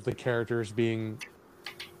of the characters being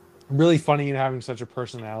really funny and having such a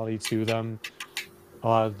personality to them. A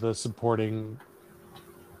lot of the supporting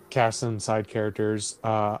cast and side characters.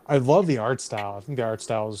 I love the art style. I think the art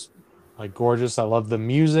style is like gorgeous. I love the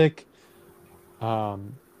music.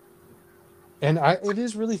 Um, and it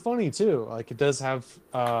is really funny too. Like it does have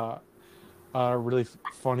really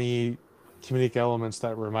funny comedic elements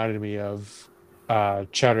that reminded me of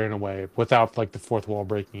Chatter in a way, without like the fourth wall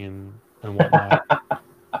breaking and whatnot.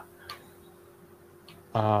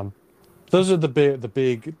 Um, those are the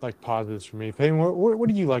big like positives for me. Payne, what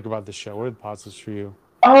do you like about the show? What are the positives for you?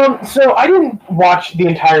 So I didn't watch the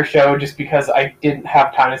entire show just because I didn't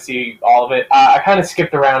have time to see all of it. I kind of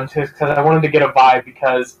skipped around because I wanted to get a vibe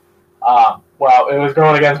because, well, it was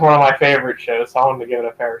going against one of my favorite shows, so I wanted to give it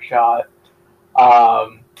a fair shot.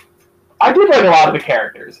 Um, I did like a lot of the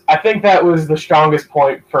characters. I think that was the strongest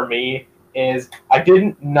point for me. Is I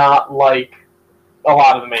didn't not like a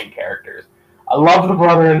lot of the main characters. I love the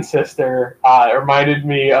brother and sister. It reminded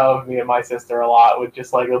me of me and my sister a lot. With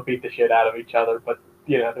just like they'll beat the shit out of each other, but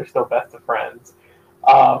they're still best of friends.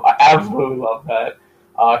 I absolutely love that.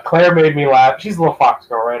 Claire made me laugh. She's a little fox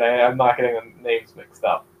girl, right? I'm not getting the names mixed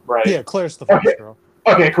up, right? Yeah, Claire's the Fox Okay. girl.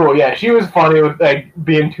 Okay, cool. Yeah, she was funny with like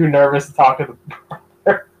being too nervous to talk to the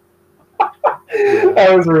brother. Yeah.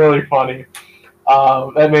 That was really funny.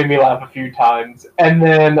 That made me laugh a few times. And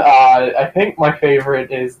then I think my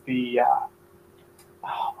favorite is the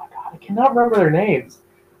oh my god, I cannot remember their names.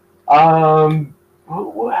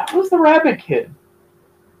 Who's the rabbit kid?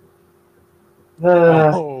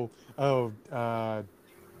 The Oh,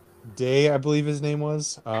 Day, I believe his name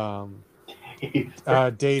was. Dady,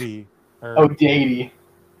 Oh, or Datey.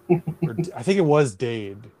 I think it was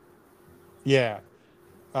Dade. Yeah.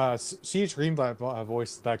 C.H. Greenblatt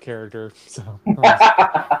voiced that character, so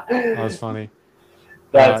that was funny.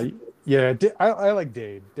 That's Yeah, I like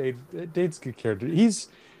Dade. Dade's a good character. He's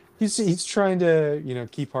trying to,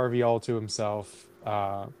 keep Harvey all to himself.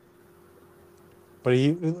 But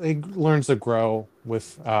he learns to grow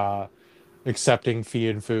with accepting Fee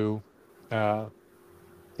and Foo uh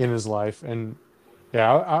in his life. And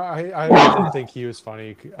yeah, I always did think he was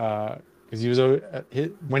funny because he was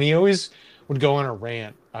when he always would go on a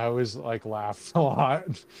rant, I always like laughed a lot.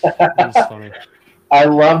 It was funny. I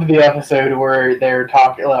loved the episode where they're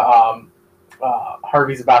talking.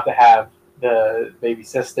 Harvey's about to have the baby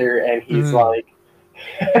sister, and he's Mm, like,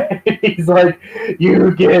 he's like,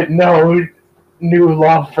 "You get no new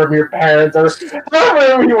love from your parents," or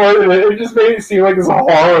however he worded it. It just made it seem like this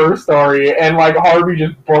horror story, and like Harvey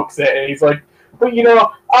just books it, and he's like, "But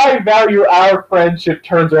I value our friendship."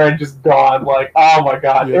 Turns around, and just gone. Like, oh my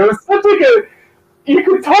god, it yeah, was such like a. You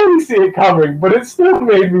could totally see it coming, but it still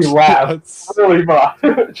made me laugh that's really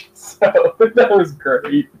much. So that was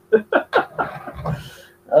great.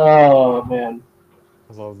 Oh man,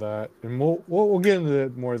 I love that. And we'll get into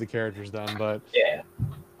more of the characters then, but yeah.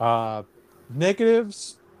 uh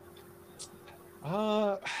negatives.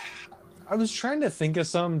 Uh I was trying to think of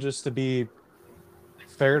some just to be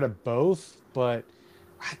fair to both, but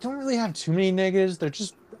I don't really have too many negatives. They're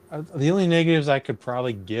just the only negatives I could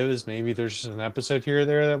probably give is maybe there's just an episode here or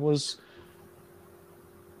there that was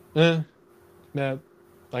eh, that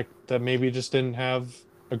that maybe just didn't have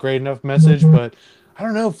a great enough message. But I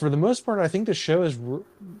don't know. For the most part, I think the show is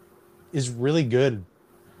really good.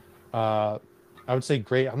 Uh, I would say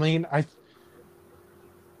great. I mean, I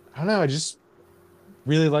don't know. I just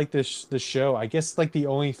really like this show. I guess like the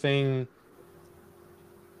only thing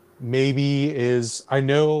maybe is I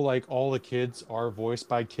know like all the kids are voiced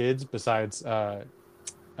by kids besides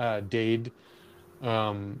Dade.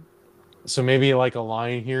 Um so maybe like a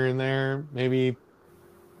line here and there maybe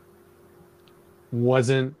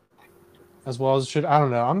wasn't as well as it should. I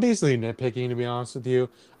don't know. I'm basically nitpicking to be honest with you.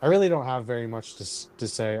 I really don't have very much to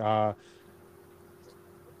say. I'll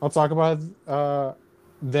talk about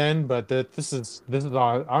then, but this is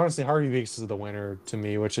honestly Harvey Beaks is the winner to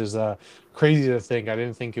me, which is crazy to think. I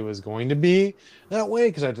didn't think it was going to be that way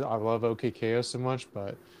because I love OKKO so much,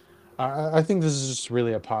 but I think this is just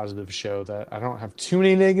really a positive show that I don't have too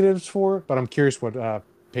many negatives for, but I'm curious what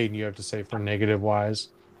Peyton you have to say for negative wise.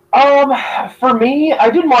 Um, for me, I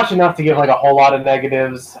didn't watch enough to give like a whole lot of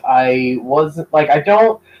negatives. I wasn't like I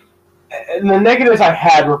don't. And the negatives I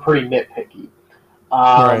had were pretty nitpicky.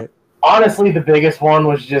 Um, Right. honestly, the biggest one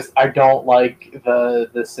was just I don't like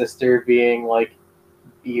the sister being like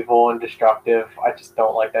evil and destructive. I just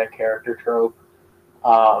don't like that character trope.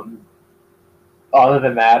 Um, other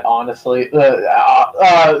than that, honestly,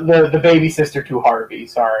 the baby sister to Harvey.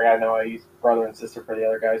 Sorry, I know I used brother and sister for the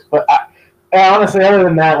other guys, but honestly, other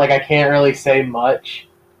than that, like I can't really say much.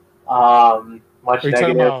 Much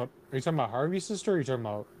negative. Are you talking about Harvey's sister or are you talking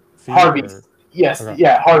about Fee Harvey, or yes, okay.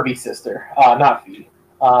 yeah, Harvey's sister, not Fee.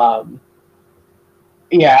 Um,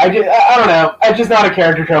 yeah, I don't know. It's just not a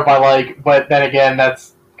character trope I like. But then again,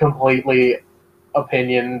 that's completely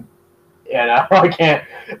opinion. I can't.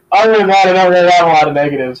 Other than that, I don't really have a lot of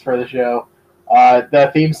negatives for the show. The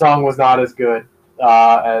theme song was not as good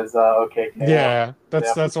as OKKO. Yeah,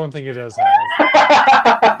 Yeah. that's one thing it does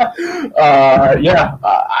have. Yeah.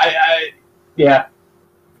 Yeah.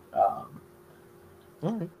 Um,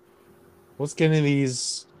 All right. Let's get into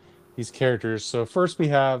these characters. So first we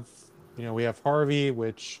have Harvey,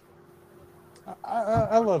 which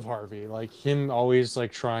I love Harvey. Like him always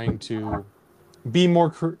like trying to be more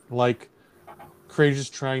courageous,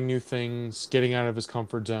 trying new things, getting out of his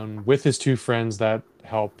comfort zone with his two friends that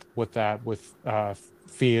help with that with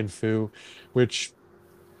Fee and Foo, which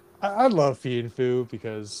I love Fee and Foo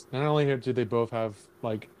because not only do they both have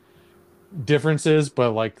like differences,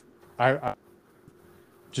 but like I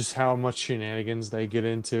just how much shenanigans they get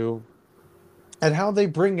into and how they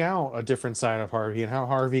bring out a different side of Harvey and how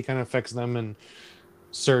Harvey kind of affects them in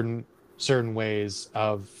certain certain ways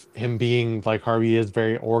of him being like Harvey is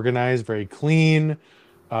very organized, very clean,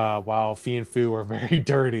 while Fee and Foo are very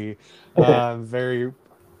dirty, very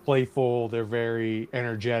playful. They're very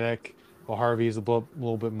energetic. While Harvey is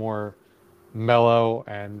little bit more mellow,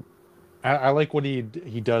 and I like what he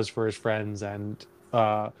does for his friends and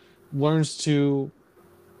uh, learns to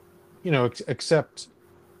accept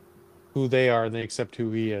who they are and they accept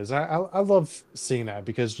who he is. I love seeing that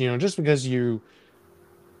because just because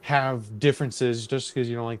have differences just because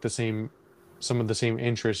you don't like the same some of the same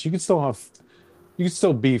interests. You can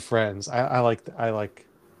still be friends. I like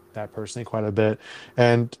that personally quite a bit.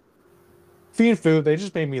 And Fee and Foo, they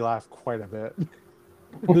just made me laugh quite a bit.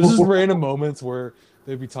 There's just random moments where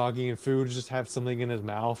they'd be talking and Foo would just have something in his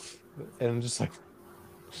mouth and just like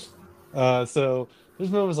so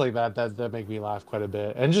there's moments like that make me laugh quite a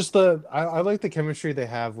bit. And just I like the chemistry they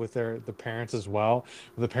have with the parents as well.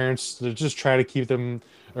 The parents they just try to keep them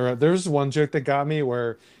or there's one joke that got me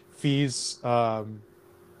where Fee's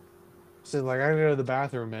said like I gotta go to the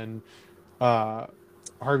bathroom and uh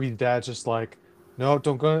Harvey's dad's just like, no,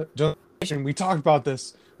 don't we talked about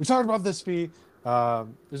this. We talked about this, Fee.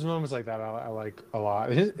 There's moments like that I like a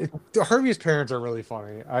lot. Harvey's parents are really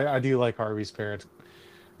funny. I do like Harvey's parents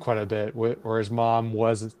quite a bit. Where his mom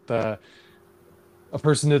was the a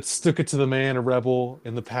person that stuck it to the man, a rebel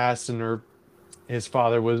in the past, and his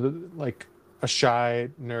father was like a shy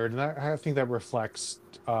nerd, and I think that reflects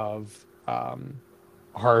of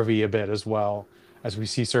Harvey a bit as well, as we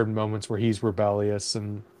see certain moments where he's rebellious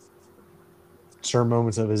and certain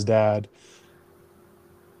moments of his dad.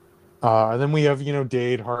 And then we have,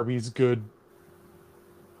 Dade, Harvey's good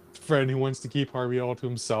friend who wants to keep Harvey all to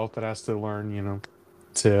himself, but has to learn,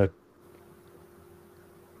 to,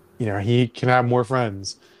 he can have more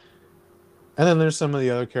friends. And then there's some of the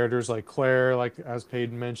other characters like Claire, like as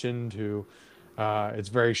Peyton mentioned, who is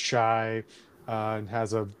very shy and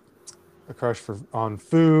has a crush on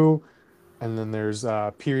Fu. And then there's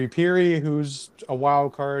Piri Piri, who's a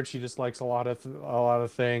wild card. She just likes a lot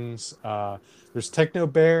of things. There's Techno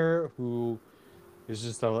Bear, who is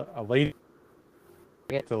just a lady.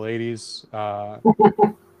 The ladies has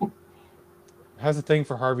a thing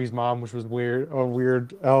for Harvey's mom, which was a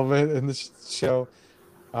weird element in this show.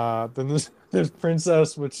 Then there's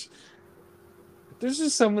Princess, which there's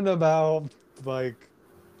just something about like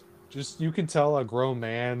just you can tell a grown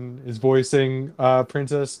man is voicing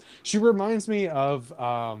Princess. She reminds me of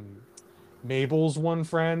Mabel's one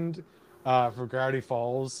friend for Gravity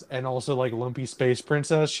Falls and also like Lumpy Space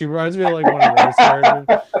Princess. She reminds me of like one of those characters.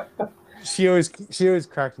 She always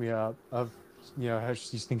cracked me up of how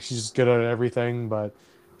she thinks she's good at everything, but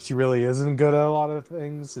she really isn't good at a lot of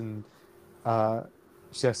things, and uh,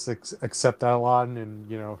 she has to accept that a lot. And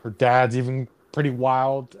her dad's even pretty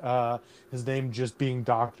wild. His name just being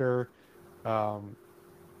Doctor. Um,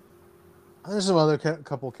 there's some other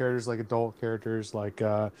couple characters like adult characters like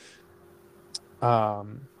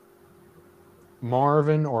um,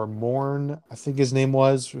 Marvin or Morn, I think his name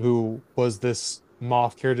was, who was this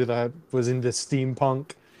moth character that was into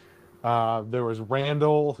steampunk. There was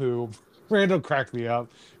Randall, who Randall cracked me up,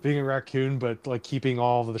 being a raccoon, but like keeping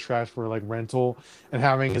all of the trash for like rental and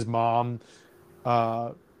having his mom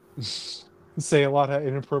uh say a lot of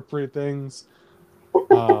inappropriate things.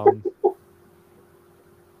 Um,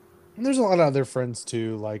 and there's a lot of other friends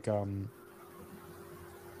too, like there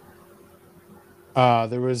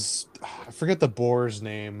was I forget the boar's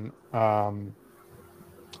name. There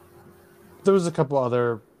was a couple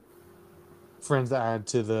other friends that add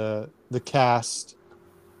to the cast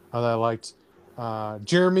that I liked.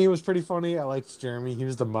 Jeremy was pretty funny. I liked Jeremy. He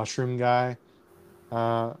was the mushroom guy.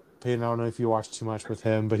 Peyton, I don't know if you watched too much with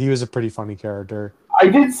him, but he was a pretty funny character. I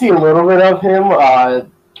did see a little bit of him. I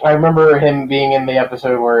remember him being in the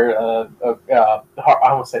episode where I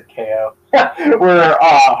almost said KO, where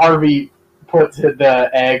Harvey puts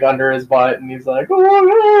the egg under his butt and he's like,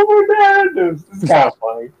 "Oh my dad!" It's kind of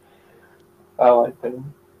funny. I liked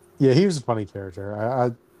him. Yeah, he was a funny character.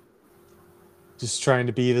 I just trying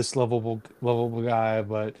to be this lovable guy,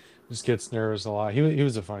 but just gets nervous a lot. He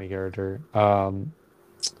was a funny character.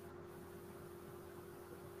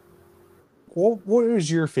 What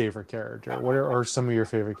is your favorite character? What are some of your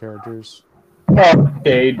favorite characters?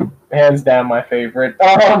 Jade, hands down, my favorite.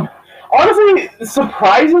 Honestly,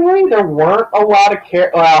 surprisingly, there weren't a lot of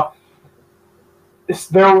Well,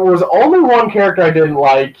 there was only one character I didn't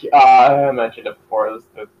like. I mentioned it before. It was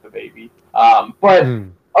the baby. But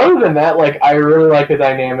other than that, like I really like the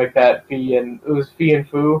dynamic that it was Fee and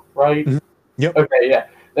Foo, right? Mm-hmm. Yep. Okay, yeah.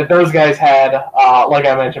 That those guys had, like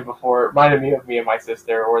I mentioned before, reminded me of me and my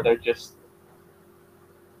sister, where they're just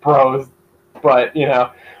bros. But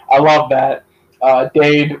I love that.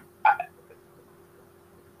 Dade,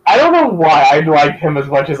 I don't know why I liked him as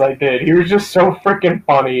much as I did. He was just so freaking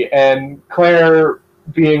funny, and Claire,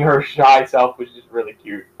 being her shy self, was just really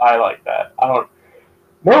cute. I like that.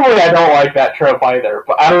 Normally I don't like that trope either,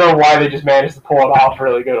 but I don't know why they just managed to pull it off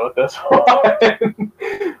really good with this one.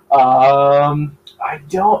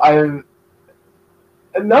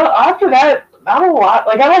 After that, not a lot.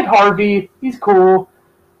 Like I like Harvey, he's cool.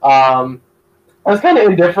 I was kind of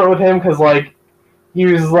indifferent with him because like he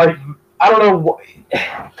was like I don't know.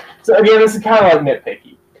 So again, this is kind of like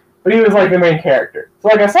nitpicky, but he was like the main character. So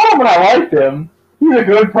like I saw him and I liked him. He's a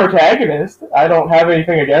good protagonist. I don't have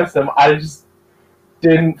anything against him. I just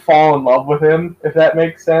didn't fall in love with him, if that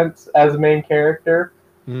makes sense, as a main character.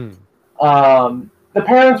 Mm. The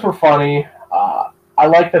parents were funny. I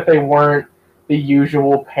like that they weren't the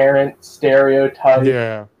usual parent stereotype.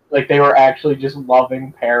 Yeah. Like they were actually just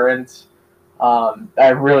loving parents. I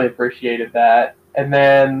really appreciated that. And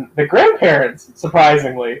then the grandparents,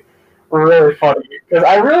 surprisingly, were really funny because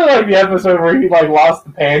I really like the episode where he like lost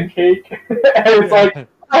the pancake, and it's like, Yeah.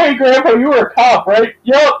 "Hey, Grandpa, you were a cop, right?"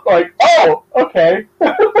 Yep. Like, oh, okay.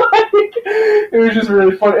 Like, it was just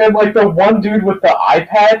really funny, and like the one dude with the eye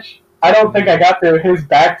patch. I don't think I Mhm. got to his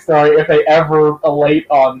backstory if they ever elate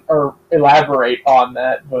on or elaborate on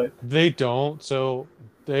that, but They don't. So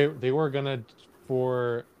they were gonna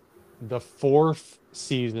for the fourth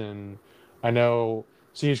season. I know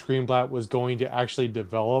C.H. Greenblatt was going to actually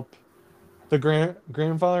develop the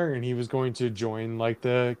grandfather, and he was going to join like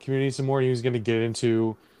the community some more. And he was going to get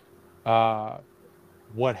into uh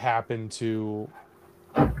what happened to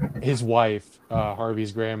his wife,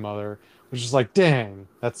 Harvey's grandmother, which is like, dang,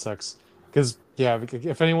 that sucks. Because yeah,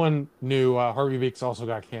 if anyone knew, Harvey Beaks also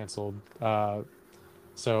got canceled.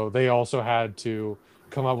 So they also had to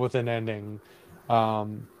come up with an ending,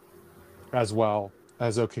 um, as well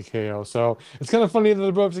as OKKO. So it's kind of funny that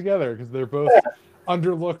they're both together because they're both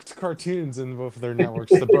underlooked cartoons in both of their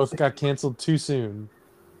networks that both got canceled too soon.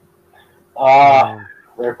 ah, Um,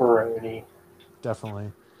 ripperoni.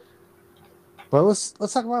 definitely. But let's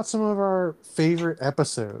talk about some of our favorite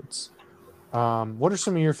episodes. What are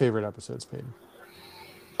some of your favorite episodes, Peyton?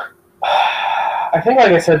 I think,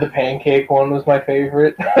 like I said, the pancake one was my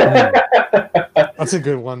favorite. Mm, that's a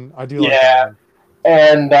good one. I do like that Yeah, one.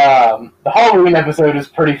 and the Halloween episode is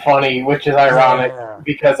pretty funny, which is ironic Yeah.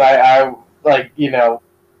 because I like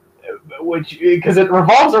which because it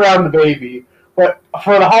revolves around the baby. But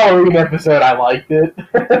for the Halloween episode, I liked it.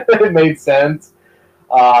 It made sense,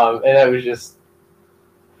 and it was just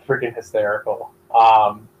freaking hysterical.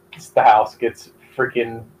 The house gets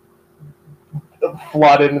freaking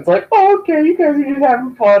flooded, and it's like, oh, okay, you guys are just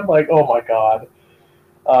having fun. Like, oh my god.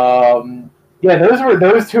 Yeah,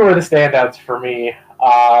 those two are the standouts for me.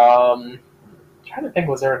 Trying to think,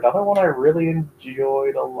 was there another one I really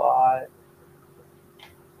enjoyed a lot?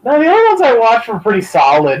 No, the other ones I watched were pretty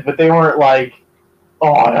solid, but they weren't like,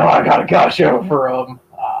 oh no, I gotta gush over them.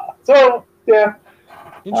 So yeah,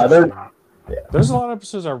 they're Interesting. yeah. There's a lot of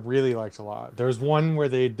episodes I really liked a lot. There's one where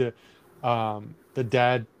the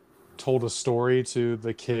dad told a story to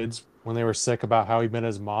the kids when they were sick about how he met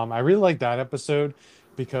his mom. I really like that episode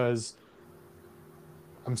because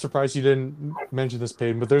I'm surprised you didn't mention this,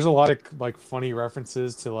 Peyton, but there's a lot of like funny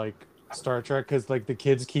references to like Star Trek because like the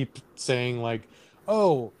kids keep saying like,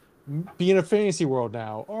 "Oh, be in a fantasy world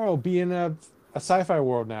now. Oh, be in a sci-fi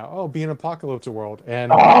world now. Oh, be in an apocalypse world."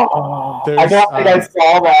 And Oh, I there's don't think I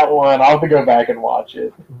saw that one. I'll have to go back and watch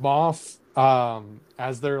it. Moff,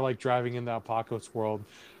 as they're like driving in the apocalypse world,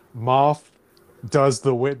 Moff does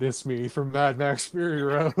the witness me from Mad Max Fury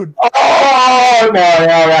Road. Oh no,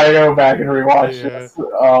 yeah, I gotta go back and rewatch Yeah, this.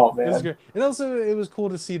 Oh it was man. great. And also, it was cool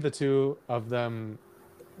to see the two of them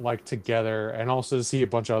like together, and also to see a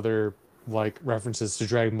bunch of other like references to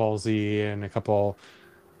Dragon Ball Z and a couple,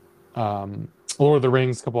 Lord of the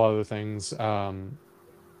Rings, a couple other things, or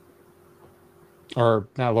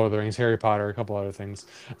not Lord of the Rings, Harry Potter, a couple other things.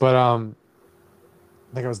 But I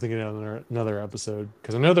think I was thinking of another episode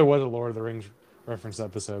because I know there was a Lord of the Rings reference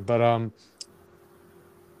episode, but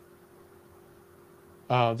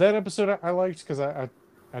that episode I liked because I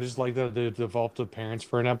just like that they developed the parents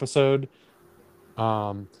for an episode.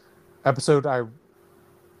 Um, episode I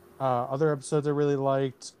Other episodes I really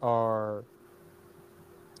liked are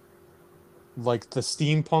like the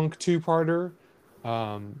steampunk two-parter,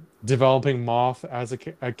 developing Moth as a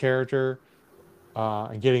character,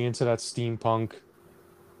 and getting into that steampunk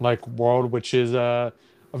like world, which is a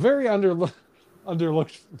very underlooked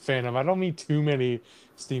fandom. I don't meet too many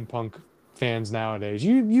steampunk fans nowadays.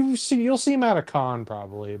 You'll see them at a con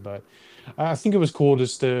probably, but I think it was cool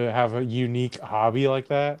just to have a unique hobby like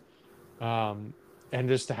that, um, and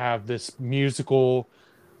just to have this musical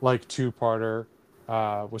like two-parter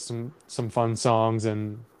with some fun songs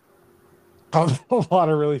and a lot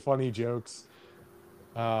of really funny jokes.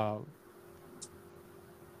 Uh,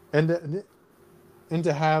 and and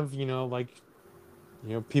to have like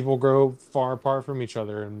people grow far apart from each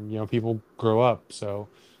other and people grow up, so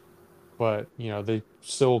but they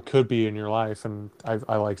still could be in your life, and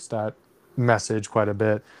I liked that message quite a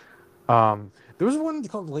bit. there was one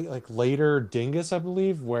called Later Dingus, I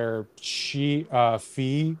believe, where Fee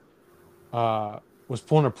uh was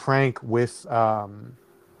pulling a prank with um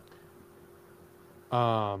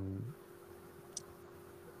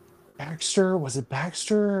Baxter. Was it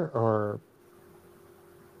Baxter or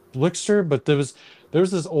Blixter? But there was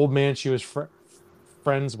this old man she was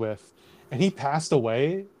friends with, and he passed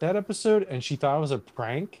away that episode, and she thought it was a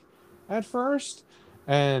prank at first,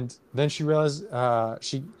 and then she realized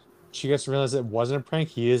she gets to realize it wasn't a prank.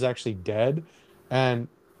 He is actually dead, and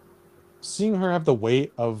seeing her have the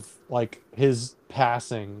weight of like his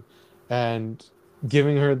passing and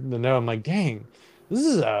giving her the note, I'm like, dang, this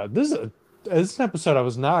is an episode I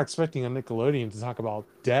was not expecting on Nickelodeon to talk about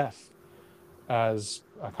death as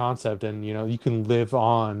a concept, and you can live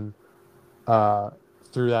on uh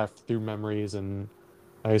through memories. And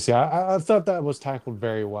I see, I thought that was tackled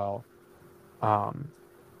very well. Um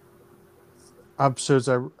Episodes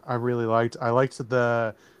I really liked. I liked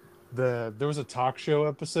there was a talk show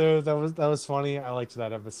episode that was funny. I liked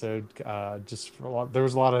that episode. Just for there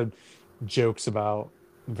was a lot of jokes about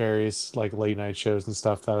various like late night shows and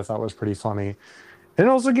stuff that I thought was pretty funny. And it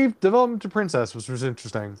also gave development to Princess, which was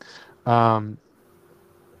interesting. Um,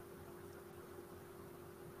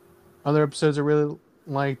 Other episodes I really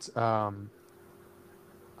liked. I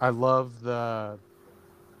love the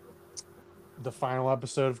final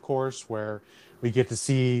episode, of course, where we get to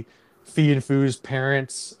see Fee and Foo's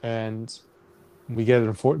parents, and we get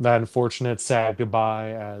that unfortunate, sad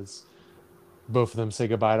goodbye as both of them say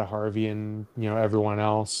goodbye to Harvey and everyone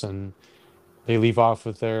else, and they leave off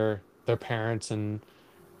with their parents, and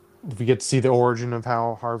we get to see the origin of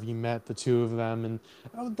how Harvey met the two of them, and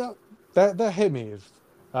that hit me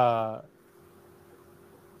a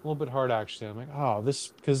little bit hard actually. I'm like, oh, this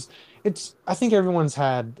because I think everyone's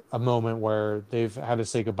had a moment where they've had to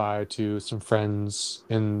say goodbye to some friends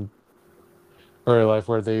in early life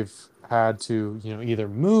where they've had to, either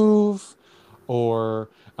move or,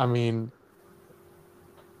 I mean,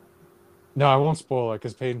 no, I won't spoil it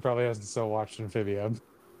because Peyton probably hasn't still watched Amphibia.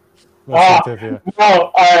 Let's see Oh, Amphibia.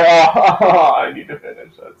 no, I need to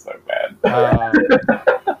finish. That's so Uh,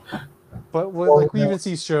 bad. but Oh, like we no. even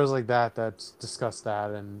see shows like that discuss that,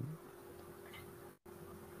 and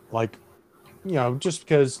like just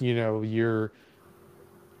because you'll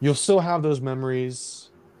still have those memories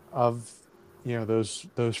of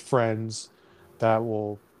those friends that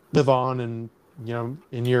will live on, and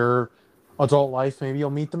in your adult life maybe you'll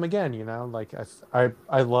meet them again, like I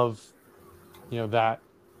love that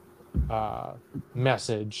uh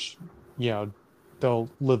message. They'll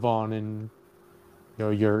live on in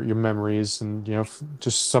your memories, and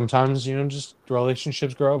just sometimes just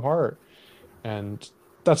relationships grow apart, and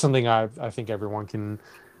that's something I think everyone can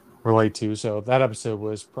relate to. So that episode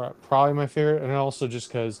was probably my favorite, and also just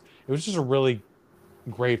because it was just a really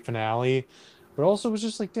great finale, but also it was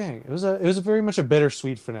just like, dang, it was a very much a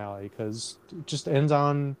bittersweet finale because it just ends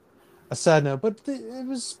on a sad note, but it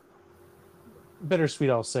was bittersweet,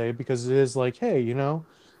 I'll say, because it is like, hey, you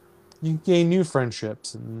gain new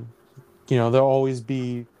friendships, and they'll always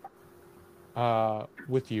be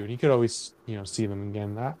with you, and you could always see them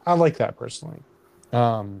again. I like that personally.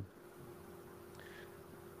 Um,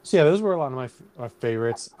 so yeah, those were a lot of my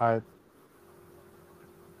favorites. But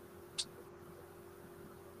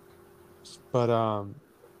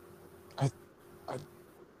I I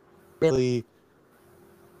really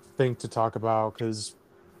think to talk about because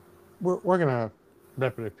we're gonna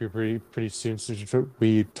wrap it up here pretty soon since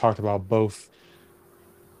we talked about both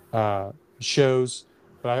uh shows.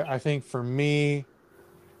 But I think for me,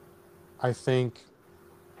 I think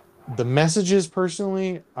the messages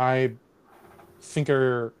personally, think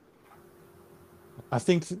are I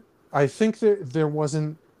think I think that there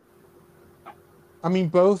wasn't. I mean,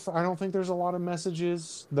 both. I don't think there's a lot of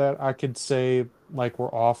messages that I could say like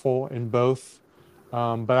were awful in both.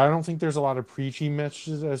 But I don't think there's a lot of preachy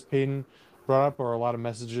messages, as Peyton brought up, or a lot of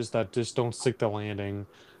messages that just don't stick the landing.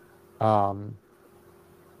 Um,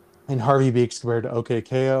 and Harvey Beaks compared to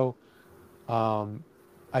OKKO. Um,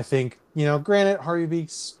 I think, granted, Harvey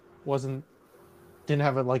Beaks didn't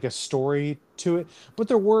have like a story to it, but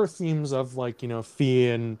there were themes of like, Fee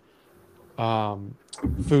and um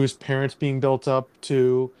Fu's parents being built up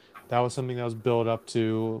to. That was something that was built up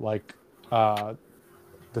to, like uh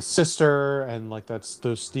the sister, and like that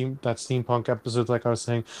steampunk episodes, like I was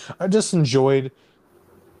saying. I just enjoyed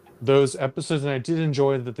those episodes, and I did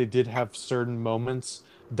enjoy that they did have certain moments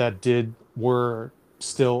that did were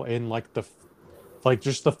still in like like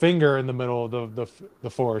just the finger in the middle of the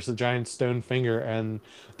forest, the giant stone finger, and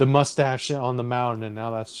the mustache on the mountain, and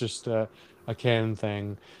now that's just a canon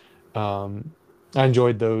thing. um, I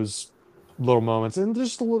enjoyed little moments, and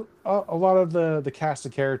just a lot of the cast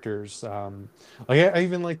of characters. Like I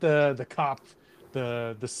even like the cop,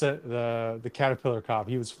 the caterpillar cop.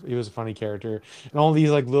 He was a funny character, and all these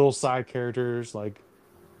like little side characters like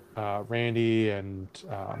Randy and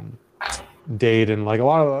Dade, and like a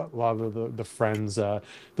lot of the friends. The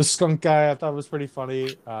skunk guy I thought was pretty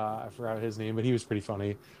funny. I forgot his name, but he was pretty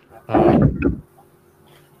funny. Um,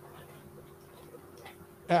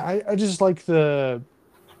 I just like the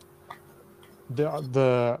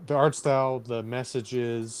art style, the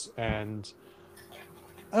messages, and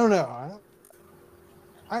I don't know.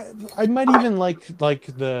 I might even like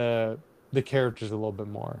the characters a little bit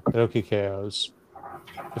more at OKKO's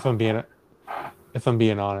if I'm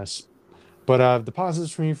being honest. But the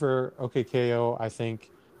positives for me for OKKO, I think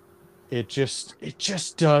it just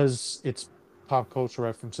does its pop culture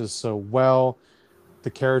references so well.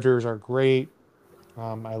 The characters are great.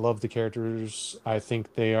 I love the characters. I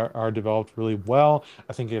think they are developed really well.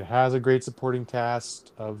 I think it has a great supporting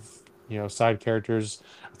cast of, side characters.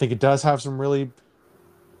 I think it does have some really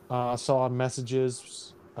solid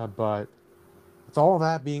messages. But with all of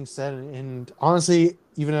that being said, and honestly,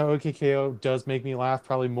 even though OKKO does make me laugh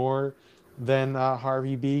probably more than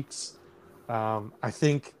Harvey Beaks, I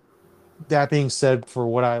think that being said, for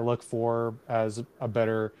what I look for as a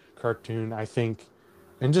better cartoon, I think,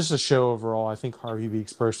 and just a show overall, I think Harvey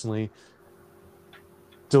Beaks personally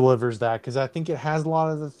delivers that because I think it has a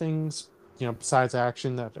lot of the things, besides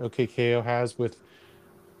action that OKKO has with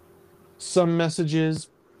some messages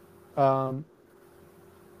um,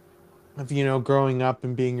 of, growing up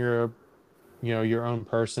and being your own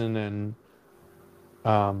person and,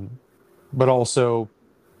 um, but also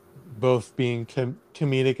both being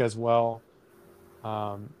comedic as well.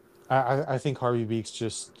 Um, I think Harvey Beaks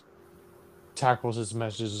just tackles his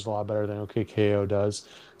messages a lot better than OKKO does.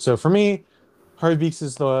 So for me, Harvey Beaks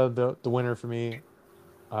is the winner for me.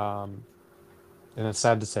 Um, and it's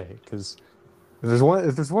sad to say because if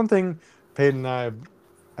there's one thing Peyton and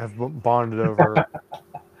I have bonded over,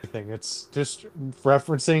 anything, it's just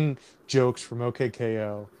referencing jokes from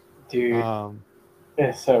OKKO. Dude, Um,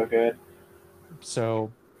 it's so good. so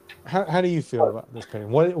how do you feel about this, Peyton?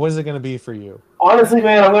 What is it going to be for you? Honestly,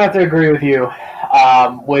 man, I'm gonna have to agree with you,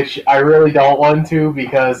 which I really don't want to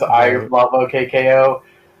because I Right. love OKKO.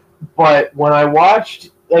 But when I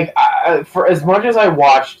watched, like, for as much as I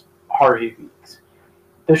watched Harvey Beaks,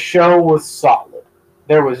 the show was solid.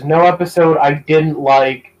 There was no episode I didn't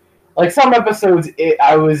like. Like some episodes,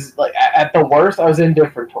 I was like, at the worst, I was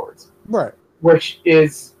indifferent towards, Right. which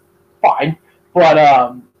is fine. But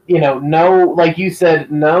no, like you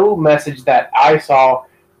said, no message that I saw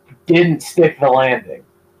didn't stick the landing,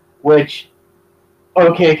 which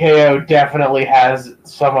OKKO definitely has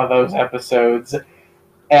some of those episodes.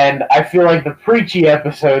 And I feel like the preachy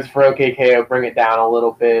episodes for OKKO bring it down a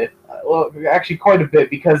little bit. Well, actually, quite a bit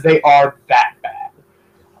because they are that bad.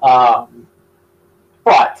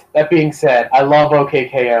 But that being said, I love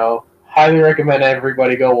OKKO. Highly recommend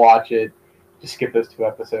everybody go watch it. Just skip those two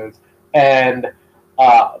episodes. And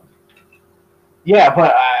uh, yeah,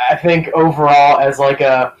 but I think overall, as like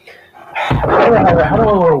a how do I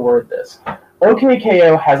want to word this?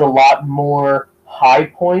 OKKO has a lot more high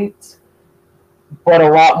points, but a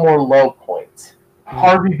lot more low points. Mm.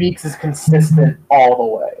 Harvey Beaks is consistent all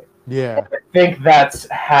the way. Yeah. I think that's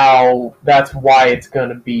why it's going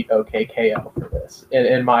to beat OKKO for this,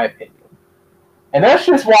 in my opinion. And that's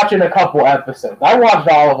just watching a couple episodes. I watched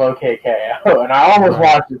all of OKKO, and I almost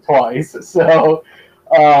Right. watched it twice.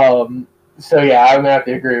 So yeah, I'm gonna have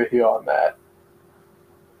to agree with you on that.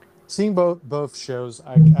 Seeing both shows,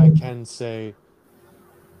 I can say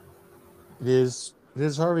it is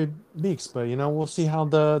Harvey Beaks, but we'll see how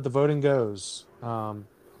the voting goes.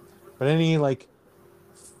 But any like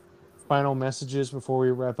final messages before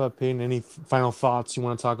we wrap up, Peyton? Any final thoughts you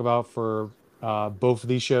want to talk about for both of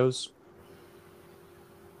these shows?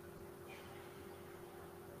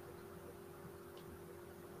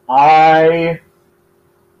 I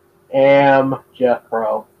am Jeff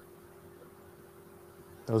Pro.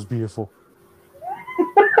 That was beautiful.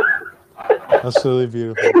 Absolutely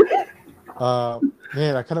beautiful.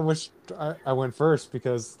 Man, I kind of wish I went first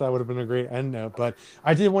because that would have been a great end note. But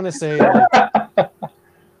I did want to say, like,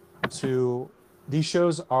 to these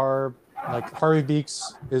shows are like Harvey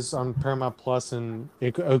Beaks is on Paramount Plus and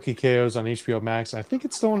OKKO is on HBO Max. I think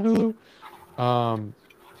it's still on Hulu.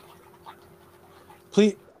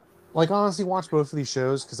 Please, like, honestly, watch both of these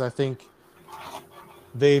shows because I think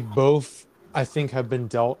they both, I think, have been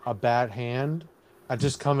dealt a bad hand at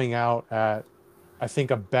just coming out I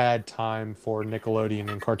think, a bad time for Nickelodeon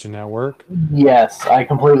and Cartoon Network. Yes, I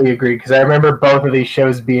completely agree because I remember both of these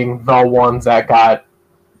shows being the ones that got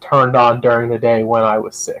turned on during the day when I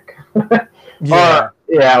was sick. Yeah, Or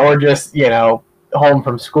yeah, or just home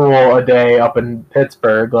from school a day up in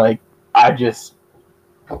Pittsburgh. Like I just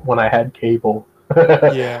when I had cable.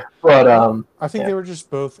 yeah. But I think yeah, they were just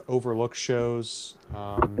both overlooked shows.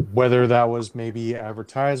 Whether that was maybe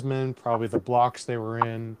advertisement, probably the blocks they were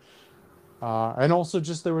in, and also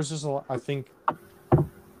just there was just a lot, I think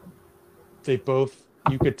they both,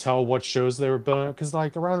 you could tell what shows they were building because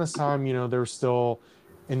like around this time, they were still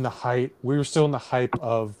in the height. We were still in the hype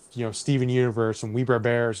of Steven Universe and We Bare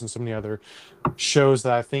Bears and so many other shows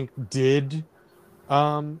that I think did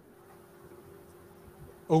um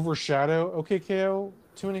overshadow OKKO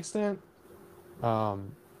to an extent.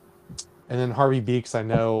 Um, and then Harvey Beaks,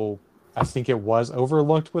 I think it was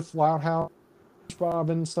overlooked with Loud House, Bob,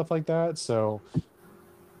 and stuff like that. So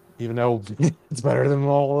even though it's better than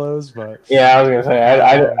all of those, but yeah, I was gonna say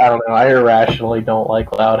I um, don't know. I irrationally don't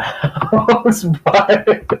like Loud House,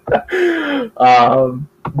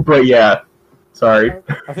 but yeah, sorry.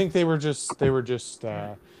 I think they were just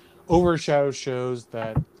overshadowed shows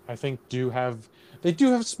that I think do have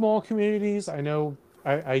small communities. I know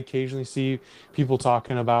I occasionally see people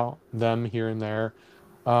talking about them here and there.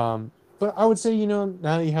 But I would say, now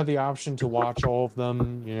that you have the option to watch all of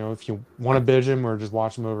them, if you want to binge them or just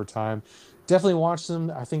watch them over time, definitely watch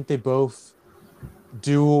them. I think they both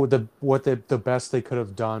do the best they could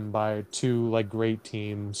have done by two like great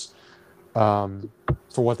teams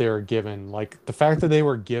for what they were given. Like the fact that they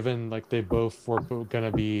were given like they both were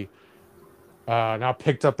gonna be now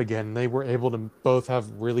picked up again. They were able to both have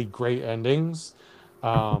really great endings.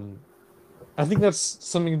 Um, I think that's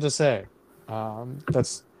something to say.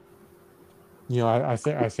 That's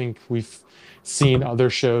I think we've seen other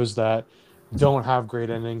shows that don't have great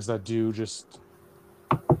endings that do just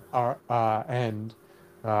end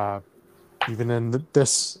uh, even in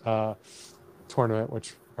this tournament,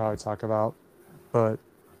 which we'll probably talk about. But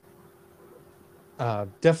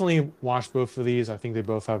definitely watch both of these. I think they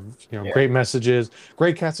both have Yeah. great messages,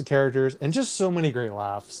 great cast of characters, and just so many great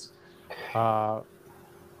laughs uh,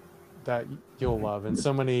 that you'll love, and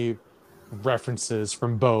so many references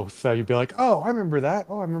from both that you'd be like, "Oh, I remember that.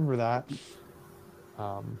 Oh, I remember that."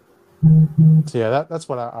 Um, so yeah, that's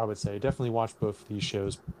what I would say. Definitely watch both of these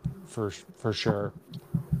shows for sure.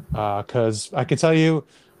 Because I can tell you,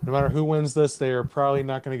 no matter who wins this, they are probably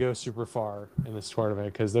not going to go super far in this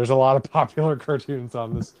tournament because there's a lot of popular cartoons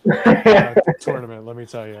on this tournament. Let me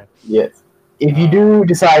tell you. Yes. If you Uh, do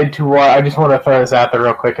decide to, I just want to throw this out there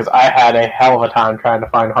real quick because I had a hell of a time trying to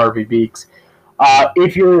find Harvey Beaks. mm,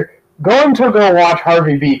 If you're going to go watch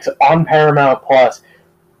Harvey Beaks on Paramount Plus,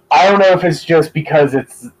 I don't know if it's just because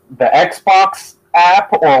it's the Xbox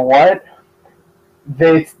app or what.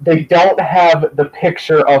 They don't have the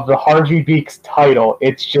picture of the Harvey Beaks title.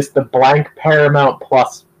 It's just the blank Paramount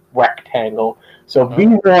Plus rectangle. So be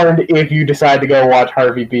oh, warned if you decide to go watch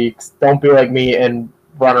Harvey Beaks. Don't be like me and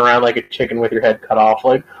run around like a chicken with your head cut off,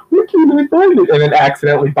 like we can't find it, and then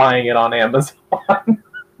accidentally buying it on Amazon.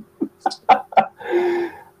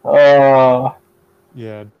 uh,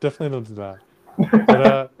 yeah, definitely don't do that.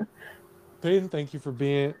 But Peyton, thank you for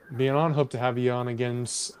being on. Hope to have you on again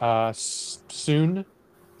soon.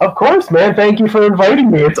 of course, man. Thank you for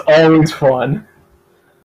inviting me. It's always fun.